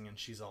kissing, and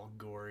she's all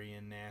gory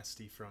and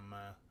nasty from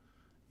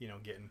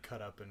getting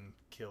cut up and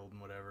killed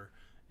and whatever.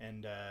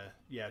 And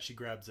she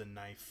grabs a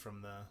knife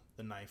from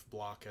the knife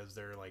block as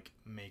they're like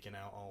making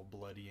out all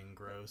bloody and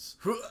gross.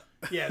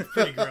 Yeah, it's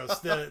pretty gross.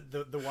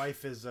 The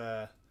wife is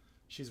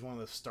she's one of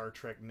the Star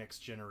Trek Next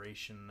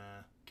Generation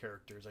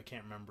characters. I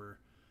can't remember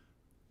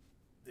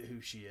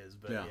who she is,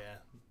 but yeah.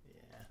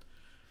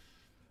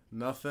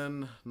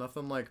 Nothing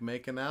like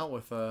making out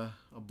with a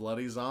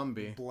bloody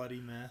zombie. Bloody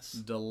mess.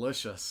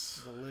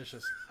 Delicious.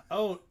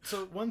 Oh,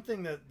 so one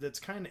thing that's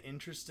kind of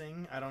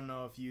interesting, I don't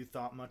know if you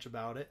thought much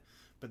about it,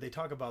 but they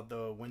talk about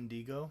the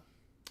Wendigo.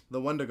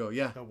 The Wendigo,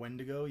 yeah. The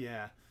Wendigo,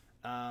 yeah.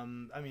 I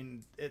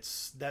mean,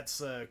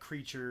 that's a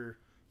creature,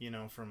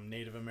 from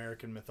Native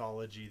American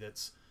mythology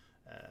that's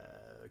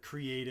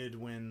created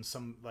when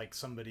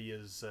somebody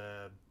is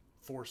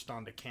forced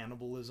onto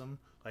cannibalism.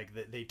 Like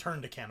they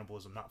turn to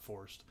cannibalism, not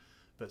forced.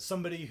 But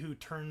somebody who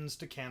turns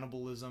to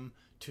cannibalism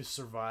to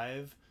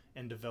survive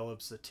and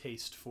develops a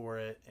taste for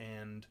it,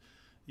 and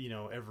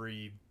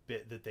every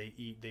bit that they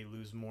eat, they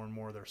lose more and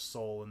more of their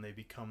soul, and they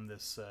become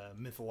this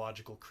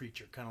mythological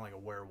creature, kind of like a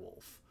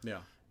werewolf.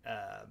 Yeah.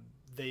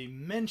 They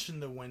mention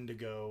the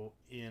Wendigo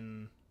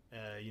in,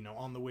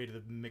 on the way to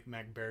the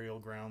Micmac burial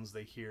grounds.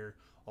 They hear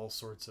all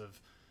sorts of,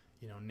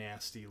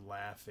 nasty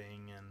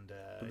laughing, and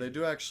but they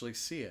do actually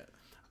see it.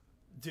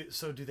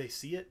 Do they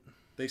see it?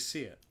 They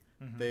see it.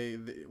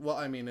 Mm-hmm. Well,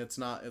 I mean, it's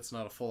not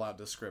a full out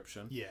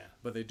description. Yeah.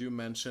 But they do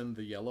mention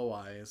the yellow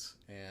eyes,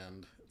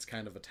 and it's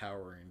kind of a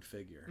towering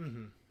figure.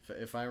 Mm-hmm.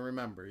 If I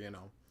remember,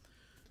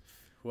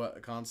 what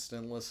a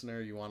constant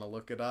listener, you want to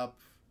look it up,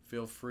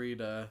 feel free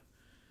to,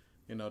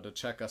 to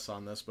check us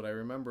on this. But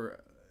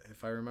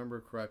if I remember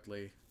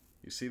correctly,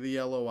 you see the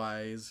yellow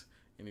eyes,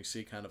 and you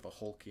see kind of a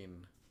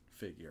hulking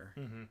figure.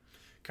 Mm-hmm.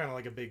 Kind of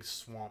like a big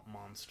swamp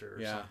monster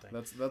or something.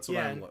 That's what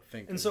I'm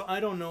thinking. And so I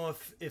don't know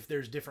if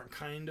there's different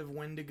kind of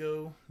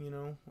Wendigo,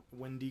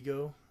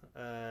 Wendigo.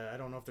 I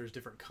don't know if there's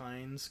different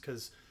kinds,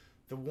 because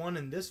the one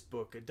in this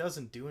book, it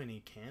doesn't do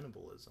any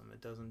cannibalism. It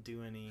doesn't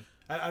do any...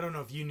 I don't know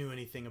if you knew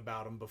anything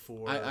about them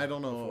before. I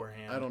don't know.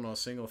 Beforehand. I don't know a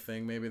single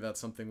thing. Maybe that's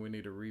something we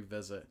need to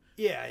revisit.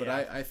 Yeah, but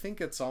I think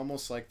it's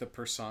almost like the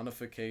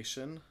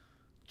personification.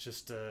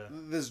 This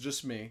is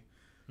just me.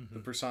 The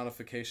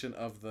personification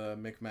of the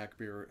Micmac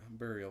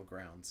burial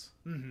grounds.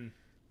 Mm-hmm.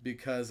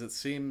 Because it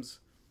seems...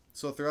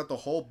 So throughout the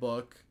whole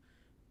book,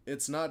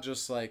 it's not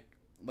just like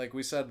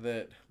we said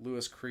that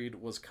Lewis Creed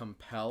was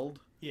compelled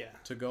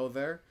to go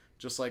there.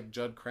 Just like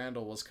Judd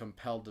Crandall was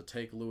compelled to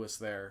take Lewis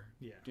there,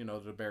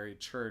 to bury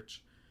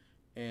Church.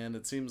 And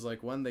it seems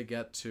like when they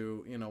get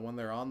to, when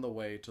they're on the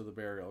way to the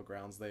burial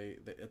grounds,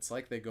 it's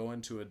like they go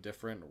into a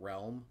different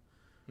realm.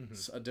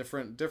 Mm-hmm. A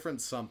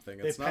different something.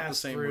 It's not the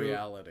same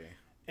reality.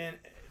 And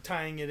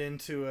tying it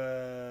into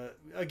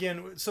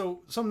again,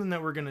 so something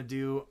that we're gonna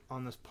do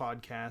on this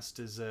podcast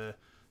is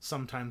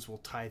sometimes we'll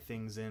tie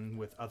things in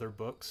with other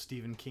books.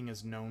 Stephen King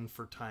is known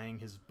for tying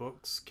his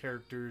books,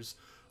 characters,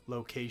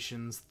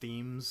 locations,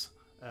 themes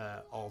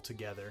all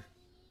together.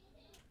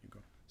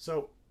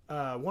 So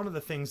one of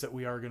the things that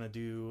we are gonna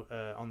do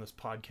on this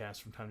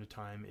podcast from time to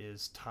time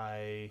is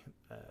tie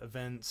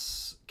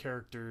events,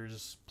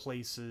 characters,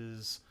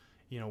 places,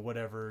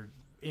 whatever.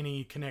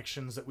 Any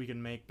connections that we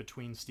can make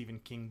between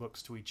Stephen King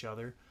books to each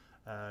other,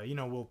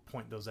 we'll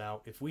point those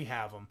out if we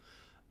have them.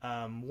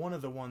 One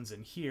of the ones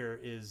in here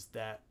is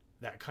that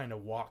kind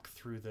of walk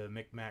through the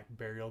Micmac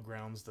burial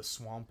grounds, the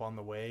swamp on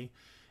the way.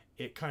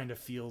 It kind of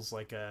feels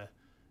like a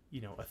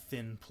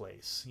thin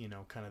place,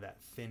 kind of that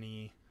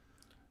thinny.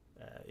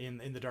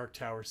 In the Dark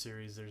Tower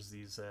series, there's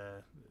these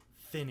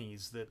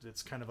thinnies that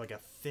it's kind of like a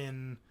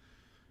thin.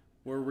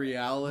 Where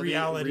reality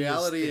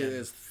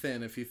is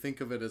thin. If you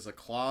think of it as a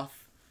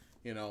cloth.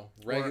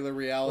 Regular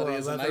reality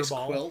is a nice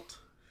quilt.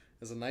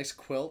 Is a nice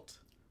quilt.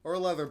 Or a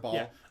leather ball.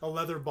 Yeah, a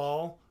leather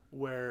ball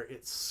where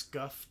it's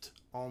scuffed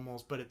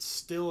almost, but it's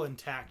still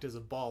intact as a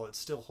ball. It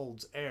still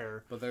holds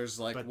air. But there's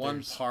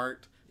one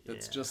part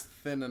that's just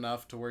thin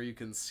enough to where you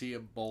can see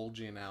it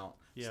bulging out.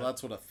 Yeah. So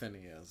that's what a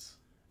thinny is.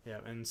 Yeah,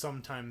 and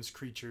sometimes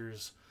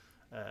creatures,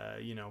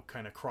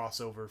 kind of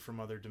cross over from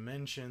other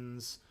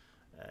dimensions.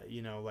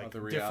 Like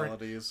other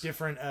realities.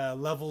 Different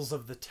levels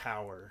of the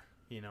tower.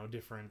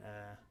 Different...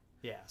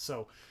 Yeah,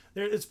 so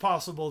it's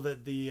possible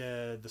that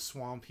the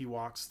swamp he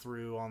walks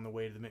through on the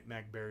way to the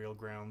Micmac burial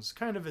grounds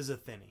kind of is a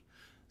thinny.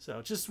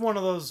 So just one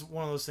of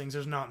those things.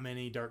 There's not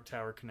many Dark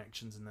Tower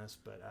connections in this,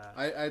 but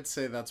I'd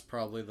say that's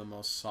probably the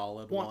most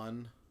solid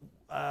one.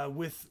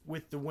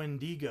 With the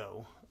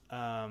Wendigo,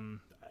 I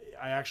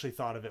actually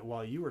thought of it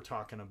while you were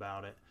talking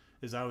about it.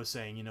 As I was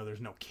saying,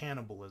 there's no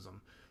cannibalism,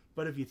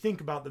 But if you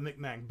think about the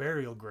Micmac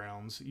burial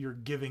grounds, you're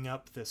giving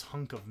up this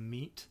hunk of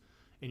meat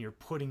and you're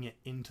putting it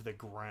into the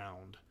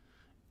ground.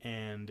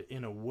 And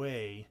in a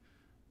way,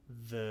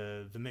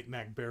 the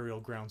Micmac burial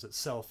grounds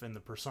itself and the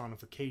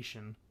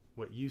personification,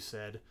 what you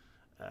said,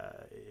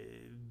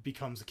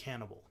 becomes a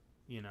cannibal,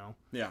 you know?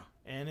 Yeah.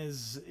 And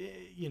is,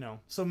 you know,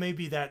 so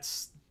maybe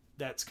that's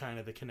kind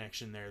of the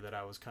connection there that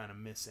I was kind of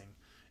missing,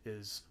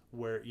 is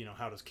where, you know,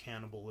 how does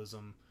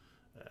cannibalism,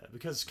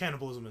 because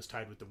cannibalism is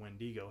tied with the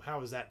Wendigo, how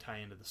does that tie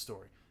into the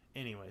story?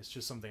 Anyway, it's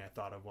just something I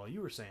thought of while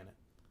you were saying it.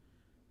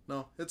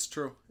 No, it's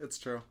true. It's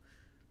true.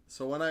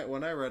 So when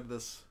I read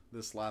this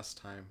last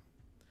time,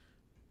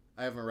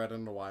 I haven't read it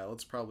in a while.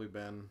 It's probably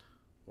been,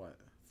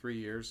 2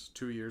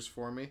 years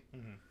for me.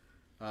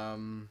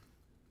 Mm-hmm.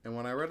 And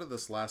when I read it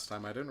this last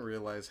time, I didn't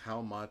realize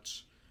how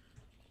much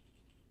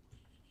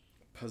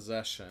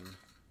possession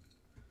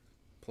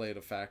played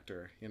a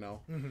factor, you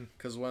know?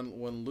 Because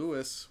when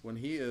Lewis, when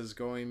he's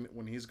going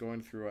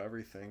through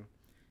everything,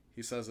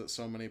 he says at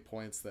so many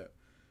points that,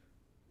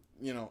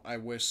 you know, I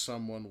wish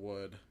someone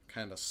would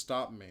kind of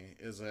stop me,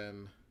 as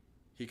in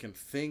he can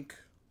think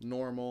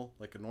normal,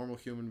 like a normal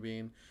human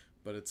being,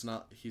 but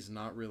he's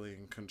not really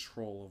in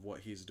control of what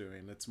he's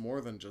doing. It's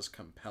more than just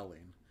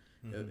compelling.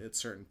 At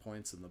certain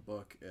points in the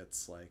book,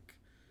 it's like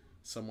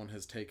someone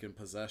has taken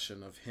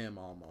possession of him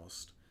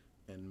almost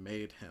and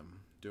made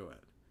him do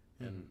it.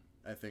 And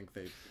I think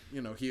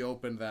he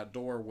opened that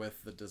door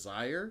with the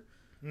desire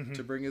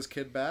to bring his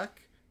kid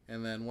back,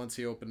 and then once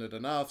he opened it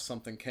enough,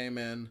 something came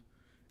in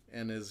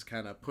and is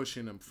kind of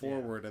pushing him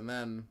forward, and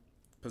then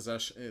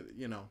possession,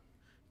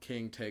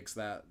 King takes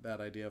that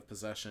idea of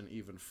possession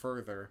even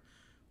further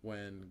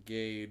when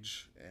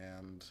Gage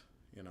and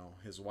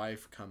his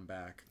wife come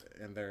back,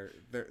 and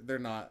they're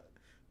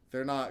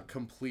not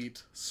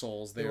complete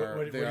souls. They are.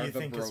 What do you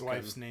think broken. his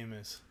wife's name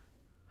is?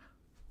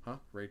 Huh?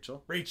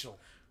 Rachel.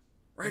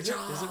 Is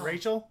it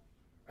Rachel?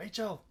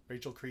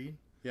 Rachel Creed.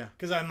 Yeah.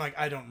 Because I'm like,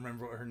 I don't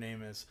remember what her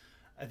name is.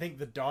 I think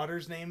the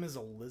daughter's name is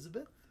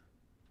Elizabeth.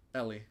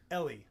 Ellie.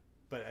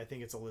 But I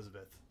think it's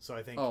Elizabeth. So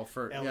I think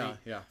Ellie.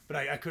 Yeah. But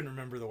I couldn't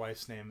remember the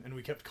wife's name, and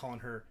we kept calling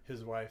her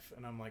his wife,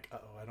 and I'm like,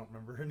 I don't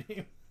remember her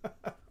name.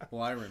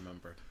 Well, I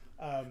remembered.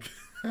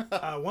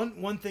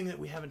 One thing that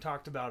we haven't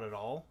talked about at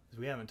all is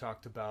we haven't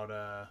talked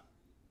about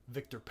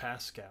Victor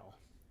Pascal.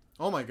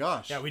 Oh my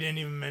gosh! Yeah, we didn't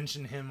even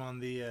mention him on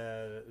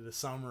the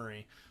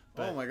summary.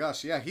 But, oh my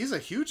gosh! Yeah, he's a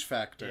huge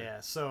factor. Yeah,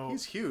 so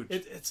he's huge.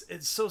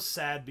 It's so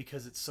sad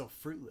because it's so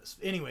fruitless.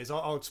 Anyways,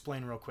 I'll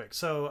explain real quick.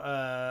 So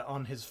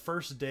on his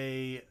first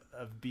day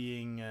of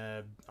being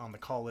on the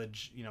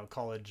college,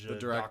 the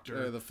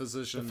doctor, the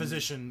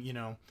physician,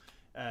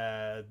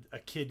 a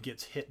kid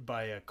gets hit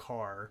by a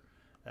car.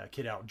 A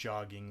kid out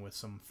jogging with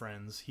some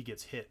friends. He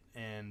gets hit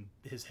and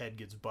his head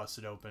gets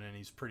busted open and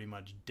he's pretty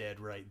much dead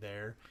right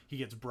there. He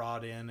gets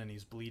brought in and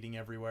he's bleeding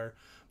everywhere.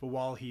 But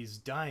while he's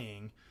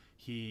dying,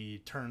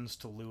 he turns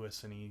to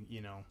Lewis and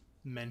he,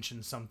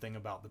 mentions something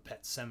about the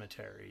Pet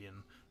Sematary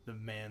and the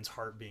man's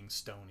heart being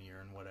stonier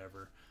and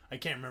whatever. I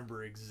can't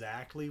remember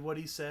exactly what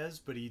he says,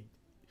 but he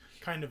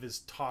kind of is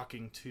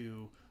talking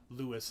to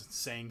Lewis and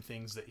saying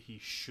things that he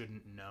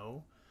shouldn't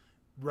know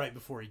right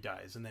before he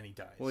dies, and then he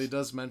dies. Well, he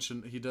does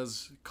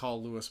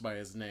call Lewis by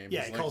his name.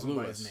 Yeah, he calls him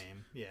by his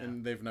name. Yeah.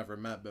 And they've never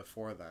met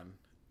before then.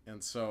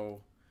 And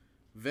so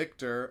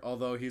Victor,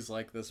 although he's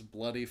like this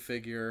bloody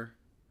figure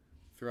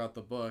throughout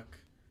the book,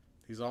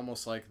 he's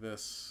almost like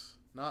this,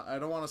 I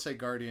don't want to say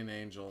guardian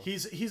angel.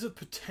 He's a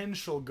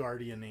potential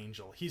guardian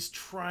angel. He's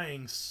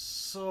trying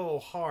so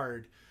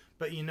hard,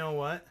 but you know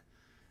what?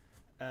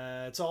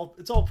 It's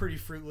all pretty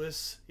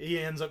fruitless. He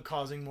ends up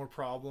causing more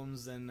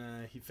problems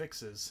than he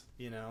fixes.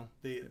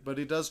 But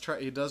he does try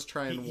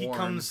and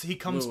warn. He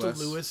comes to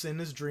Lewis in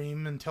his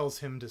dream and tells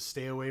him to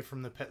stay away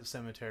from the Pet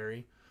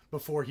Sematary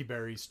before he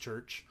buries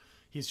Church.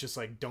 He's just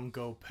like, don't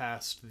go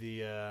past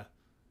the,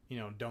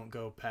 don't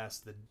go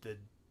past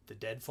the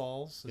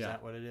deadfalls. Is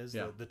that what it is?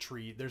 Yeah. The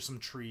tree. There's some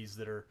trees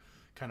that are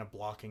kind of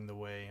blocking the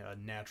way, a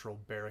natural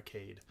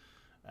barricade.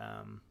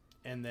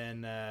 And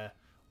then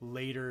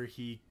later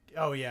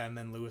and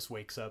then Lewis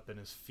wakes up and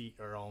his feet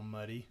are all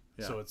muddy.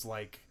 Yeah. So it's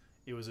like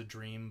it was a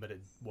dream, but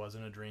it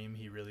wasn't a dream.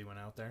 He really went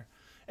out there.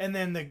 And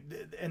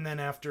then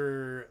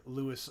after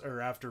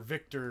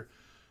Victor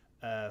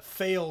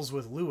fails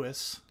with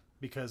Lewis,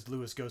 because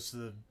Lewis goes to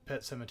the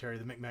Pet Sematary,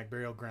 the Micmac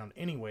burial ground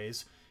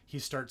anyways, he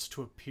starts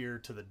to appear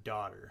to the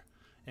daughter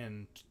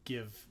and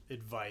give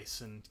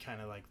advice and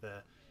kind of like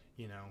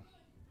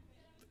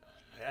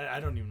I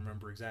don't even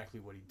remember exactly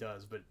what he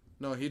does, but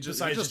no, he gives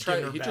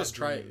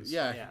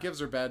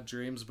her bad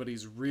dreams, but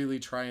he's really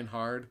trying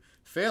hard,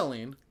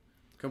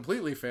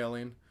 completely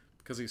failing,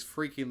 because he's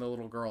freaking the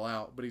little girl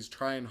out, but he's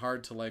trying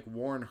hard to like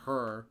warn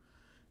her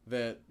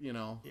that,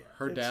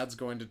 her dad's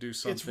going to do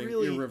something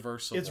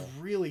irreversible. It's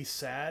really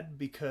sad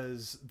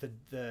because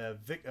the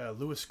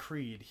Lewis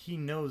Creed, he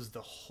knows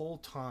the whole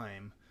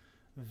time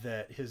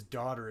that his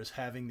daughter is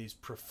having these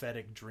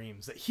prophetic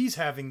dreams, that he's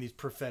having these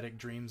prophetic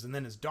dreams, and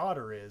then his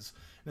daughter is,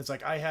 and it's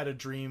like, I had a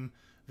dream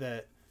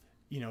that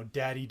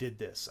Daddy did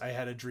this. I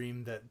had a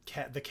dream that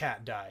the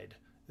cat died,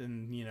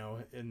 and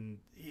and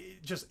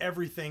just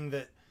everything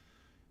that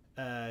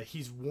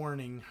he's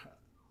warning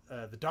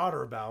the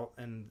daughter about,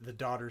 and the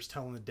daughter's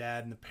telling the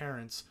dad and the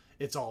parents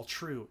it's all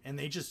true, and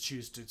they just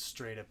choose to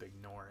straight up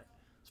ignore it.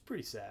 It's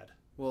pretty sad.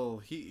 Well,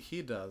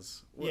 he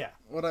does. Yeah.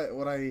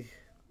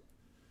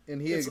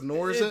 And he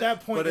ignores it. At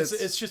that point, but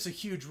it's just a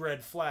huge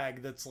red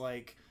flag that's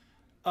like,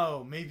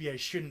 oh, maybe I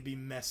shouldn't be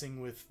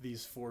messing with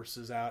these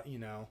forces out,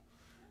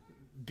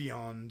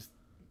 beyond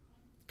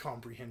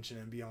comprehension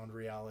and beyond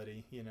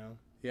reality,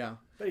 Yeah.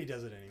 But he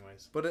does it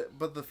anyways.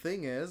 But the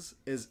thing is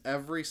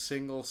every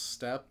single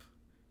step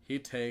he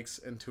takes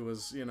into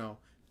his,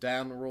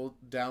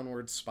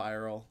 downward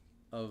spiral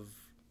of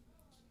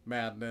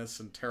madness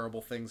and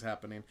terrible things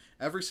happening,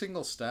 every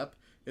single step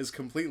is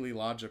completely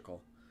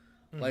logical.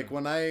 Mm-hmm. Like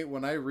when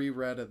I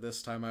reread it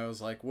this time, I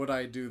was like, would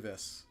I do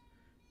this?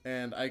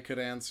 And I could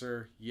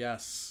answer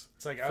yes.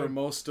 It's like for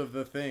most of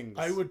the things.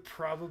 I would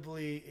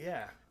probably,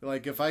 yeah.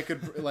 Like if I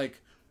could,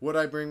 would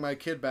I bring my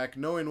kid back,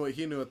 knowing what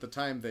he knew at the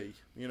time that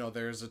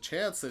there's a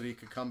chance that he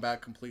could come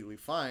back completely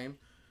fine.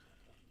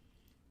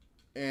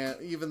 And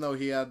even though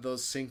he had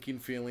those sinking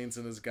feelings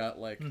in his gut,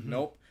 mm-hmm.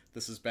 Nope,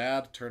 this is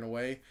bad, turn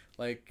away.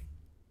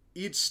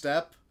 Each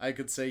step, I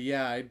could say,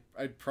 yeah,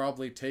 I'd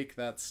probably take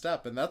that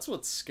step, and that's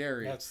what's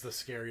scary. That's the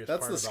scariest.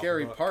 That's the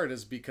scary part,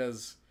 is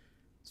because,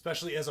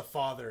 especially as a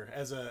father,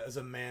 as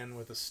a man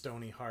with a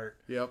stony heart.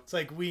 Yep. It's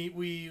like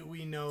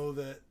we know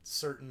that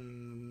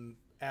certain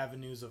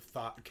avenues of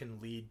thought can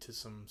lead to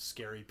some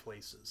scary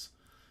places,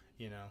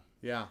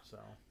 Yeah. So.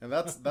 And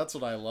that's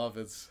what I love,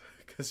 is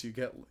because you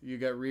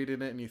get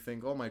reading it and you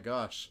think, oh my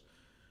gosh,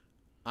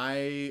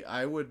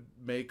 I would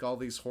make all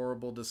these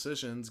horrible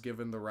decisions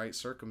given the right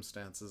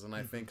circumstances, and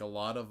I think a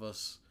lot of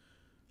us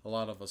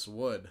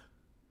would,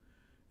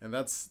 and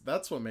that's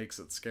what makes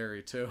it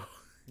scary too.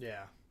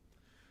 Yeah,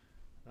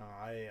 no,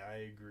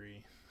 I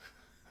agree.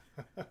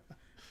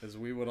 Because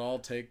we would all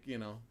take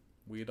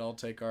we'd all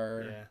take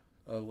our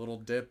a little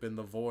dip in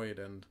the void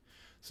and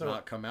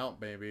not come out,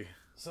 baby.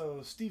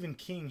 So Stephen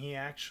King, he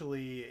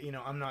actually,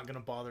 I'm not gonna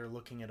bother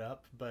looking it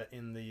up, but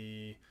in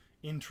the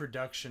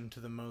introduction to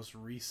the most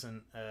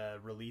recent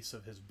release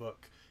of his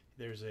book,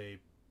 there's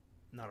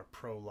not a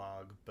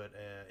prologue, but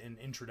an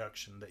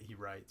introduction that he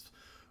writes,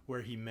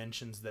 where he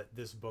mentions that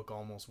this book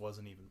almost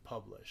wasn't even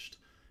published.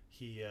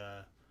 He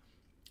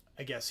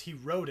I guess he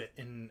wrote it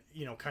in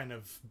kind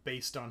of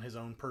based on his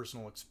own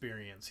personal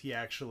experience. He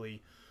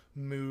actually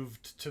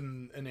moved to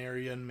an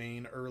area in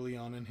Maine early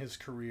on in his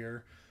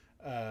career,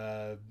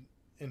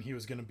 and he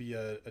was going to be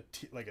a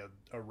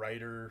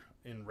writer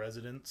in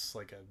residence,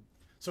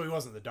 so he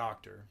wasn't the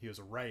doctor, he was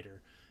a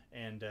writer,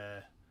 and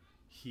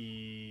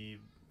he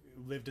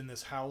lived in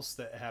this house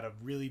that had a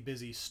really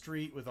busy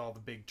street with all the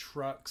big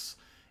trucks.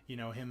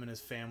 Him and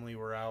his family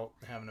were out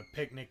having a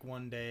picnic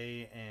one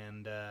day,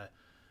 and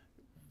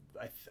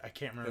I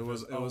can't remember. It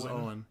was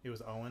Owen. It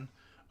was Owen.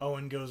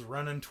 Owen goes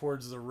running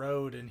towards the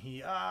road, and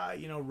he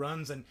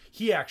runs, and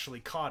he actually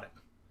caught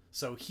him.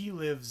 So he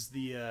lives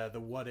the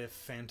what if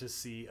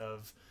fantasy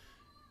of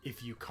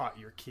if you caught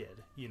your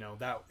kid,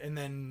 that, and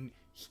then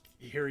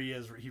here he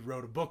is. He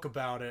wrote a book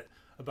about it,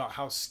 about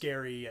how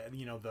scary,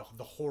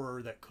 the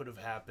horror that could have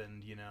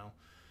happened,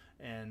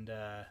 and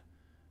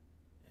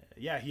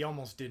he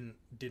almost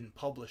didn't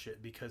publish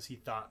it because he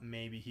thought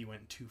maybe he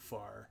went too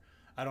far.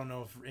 I don't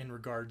know if in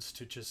regards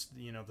to just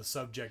the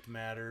subject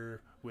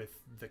matter with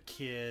the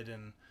kid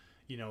and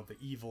the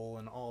evil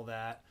and all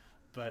that,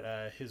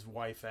 but his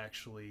wife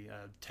actually,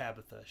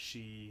 Tabitha,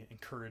 she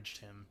encouraged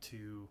him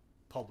to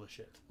publish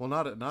it. Well,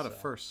 not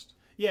at first.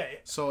 Yeah.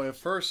 So at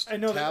first,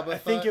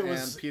 Tabitha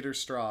and Peter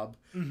Straub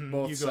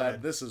both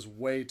said, "This is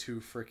way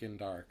too freaking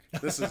dark.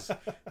 This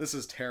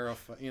is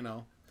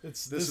terrifying.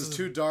 This is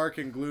too dark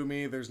and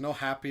gloomy. There's no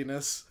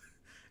happiness."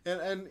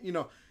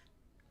 And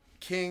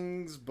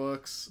King's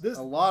books,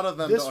 a lot of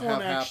them don't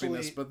have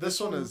happiness, but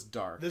this one is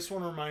dark. This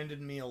one reminded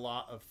me a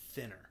lot of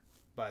Thinner,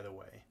 by the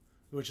way,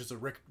 which is a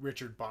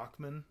Richard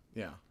Bachman.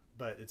 Yeah.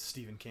 But it's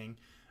Stephen King.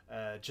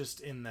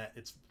 Just in that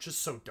it's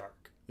just so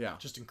dark. Yeah.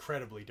 Just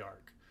incredibly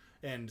dark.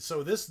 And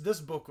so this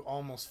book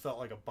almost felt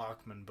like a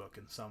Bachman book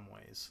in some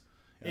ways.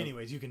 Yep.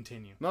 Anyways, you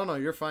continue. No,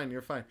 you're fine.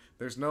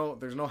 There's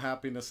no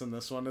happiness in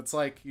this one. It's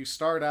like you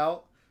start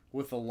out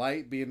with the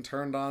light being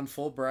turned on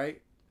full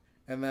bright,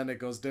 and then it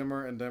goes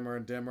dimmer and dimmer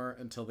and dimmer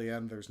until the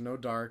end. There's no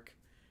dark,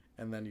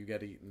 and then you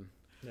get eaten.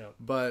 Yeah.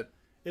 But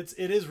it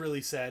is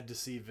really sad to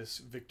see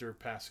Victor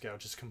Pascow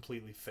just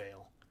completely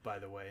fail, by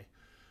the way.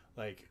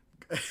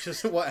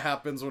 Just what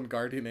happens when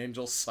guardian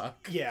angels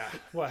suck. Yeah,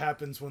 what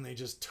happens when they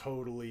just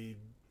totally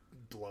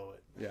blow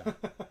it. Yeah.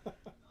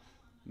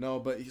 No,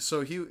 but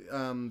so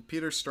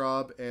Peter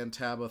Straub and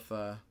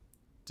Tabitha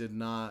did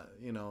not,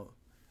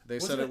 they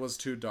said it was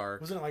too dark.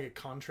 Wasn't it like a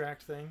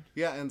contract thing?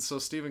 Yeah, and so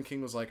Stephen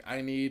King was like,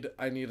 I need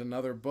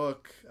another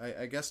book,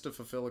 I guess to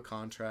fulfill a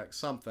contract,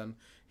 something.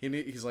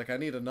 He's like, I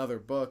need another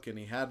book, and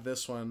he had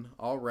this one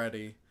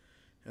already.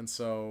 And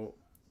so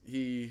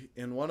he,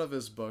 in one of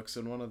his books,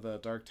 in one of the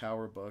Dark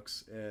Tower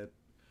books,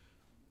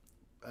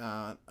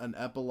 an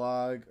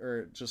epilogue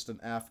or just an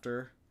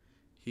after.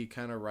 He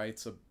kind of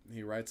writes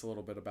a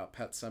little bit about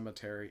Pet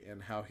Sematary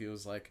and how he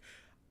was like,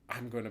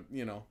 I'm going to,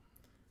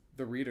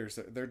 the readers,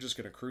 they're just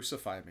going to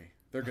crucify me.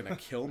 They're going to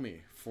kill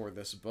me for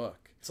this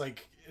book. It's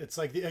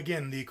like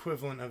the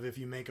equivalent of if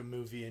you make a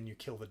movie and you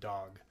kill the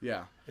dog.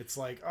 Yeah. It's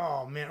like,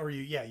 oh man, or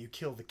you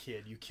kill the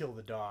kid, you kill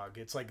the dog.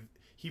 It's like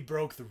he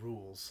broke the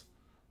rules.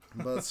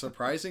 But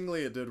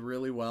surprisingly, it did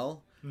really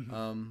well.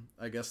 Mm-hmm.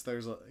 I guess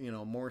there's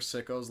more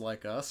sickos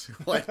like us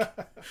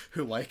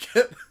who like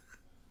it.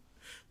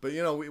 But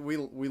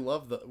we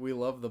love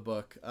the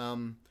book.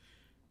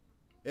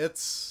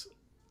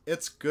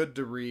 It's good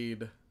to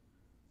read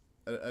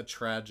a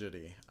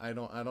tragedy. I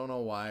don't know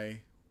why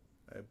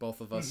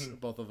both of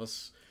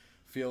us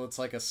feel it's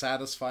like a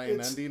satisfying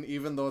ending,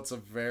 even though it's a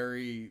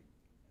very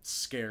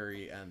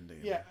scary ending.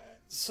 Yeah.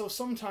 So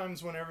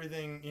sometimes when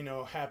everything,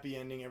 happy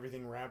ending,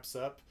 everything wraps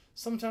up,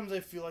 sometimes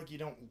I feel like you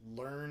don't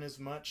learn as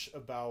much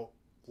about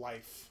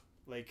life.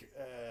 Like,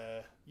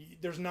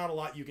 there's not a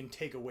lot you can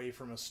take away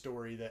from a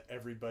story that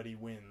everybody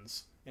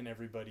wins and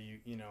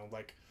everybody,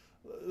 like,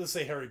 let's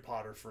say Harry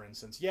Potter, for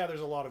instance. Yeah,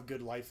 there's a lot of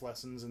good life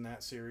lessons in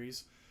that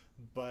series,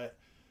 but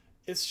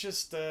it's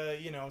just,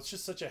 it's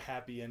just such a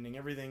happy ending.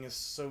 Everything is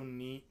so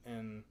neat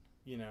and,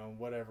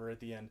 whatever at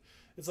the end.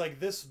 It's like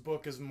this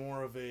book is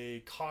more of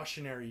a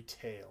cautionary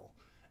tale.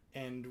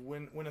 And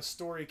when a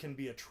story can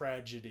be a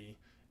tragedy,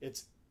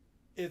 it's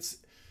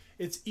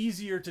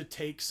easier to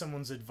take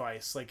someone's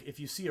advice. Like if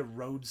you see a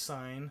road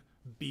sign,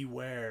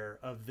 beware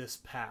of this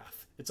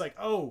path. It's like,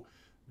 oh,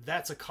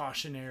 that's a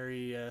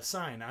cautionary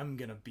sign. I'm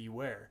gonna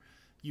beware.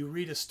 You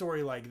read a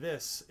story like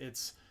this,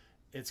 it's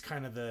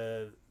kind of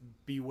the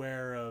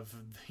beware of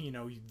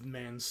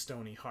man's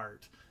stony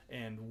heart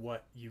and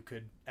what you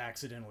could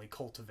accidentally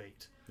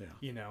cultivate.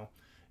 Yeah.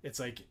 It's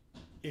like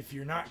if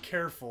you're not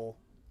careful,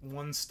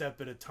 one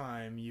step at a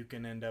time, you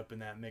can end up in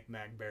that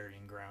Micmac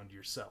burying ground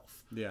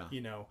yourself. Yeah.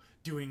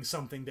 Doing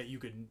something that you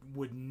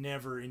would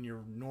never in your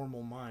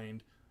normal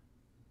mind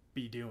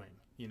be doing.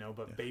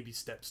 But baby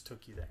steps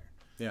took you there.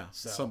 Yeah.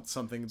 So,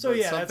 something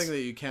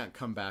that you can't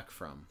come back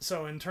from.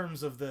 So in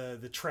terms of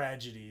the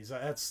tragedies,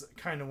 that's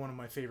kind of one of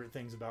my favorite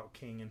things about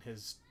King and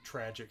his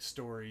tragic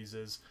stories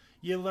is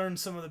you learn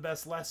some of the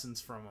best lessons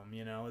from them.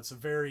 It's a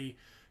very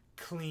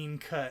clean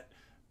cut.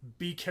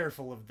 Be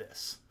careful of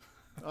this.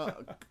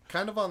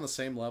 Kind of on the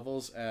same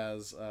levels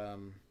as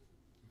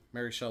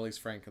Mary Shelley's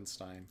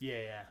Frankenstein.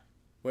 Yeah.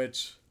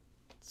 Which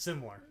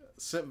similar.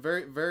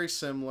 Very very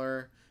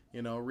similar.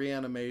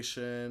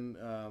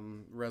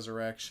 Reanimation,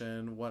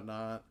 resurrection,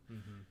 whatnot.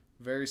 Mm-hmm.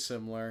 Very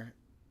similar.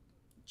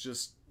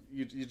 Just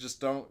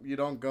you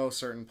don't go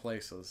certain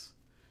places.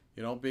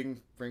 You don't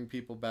bring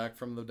people back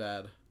from the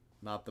dead.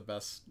 Not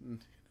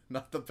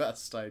the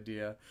best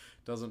idea.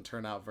 Doesn't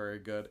turn out very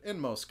good in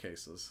most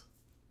cases.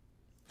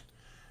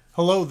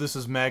 Hello, this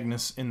is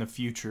Magnus in the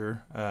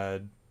future,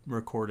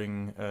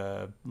 recording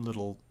a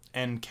little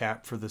end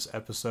cap for this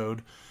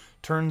episode.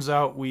 Turns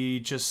out we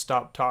just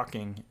stopped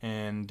talking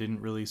and didn't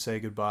really say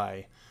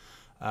goodbye.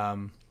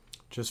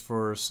 Just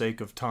for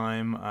sake of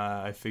time,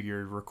 I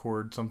figured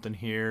record something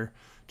here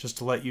just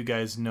to let you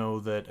guys know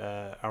that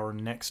our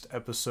next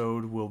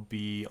episode will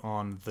be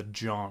on the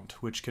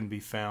Jaunt, which can be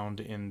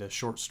found in the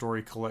short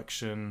story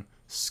collection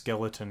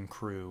Skeleton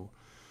Crew.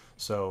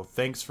 So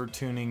thanks for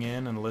tuning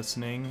in and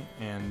listening,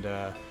 and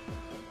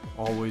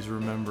always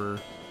remember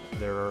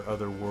there are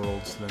other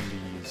worlds than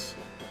these.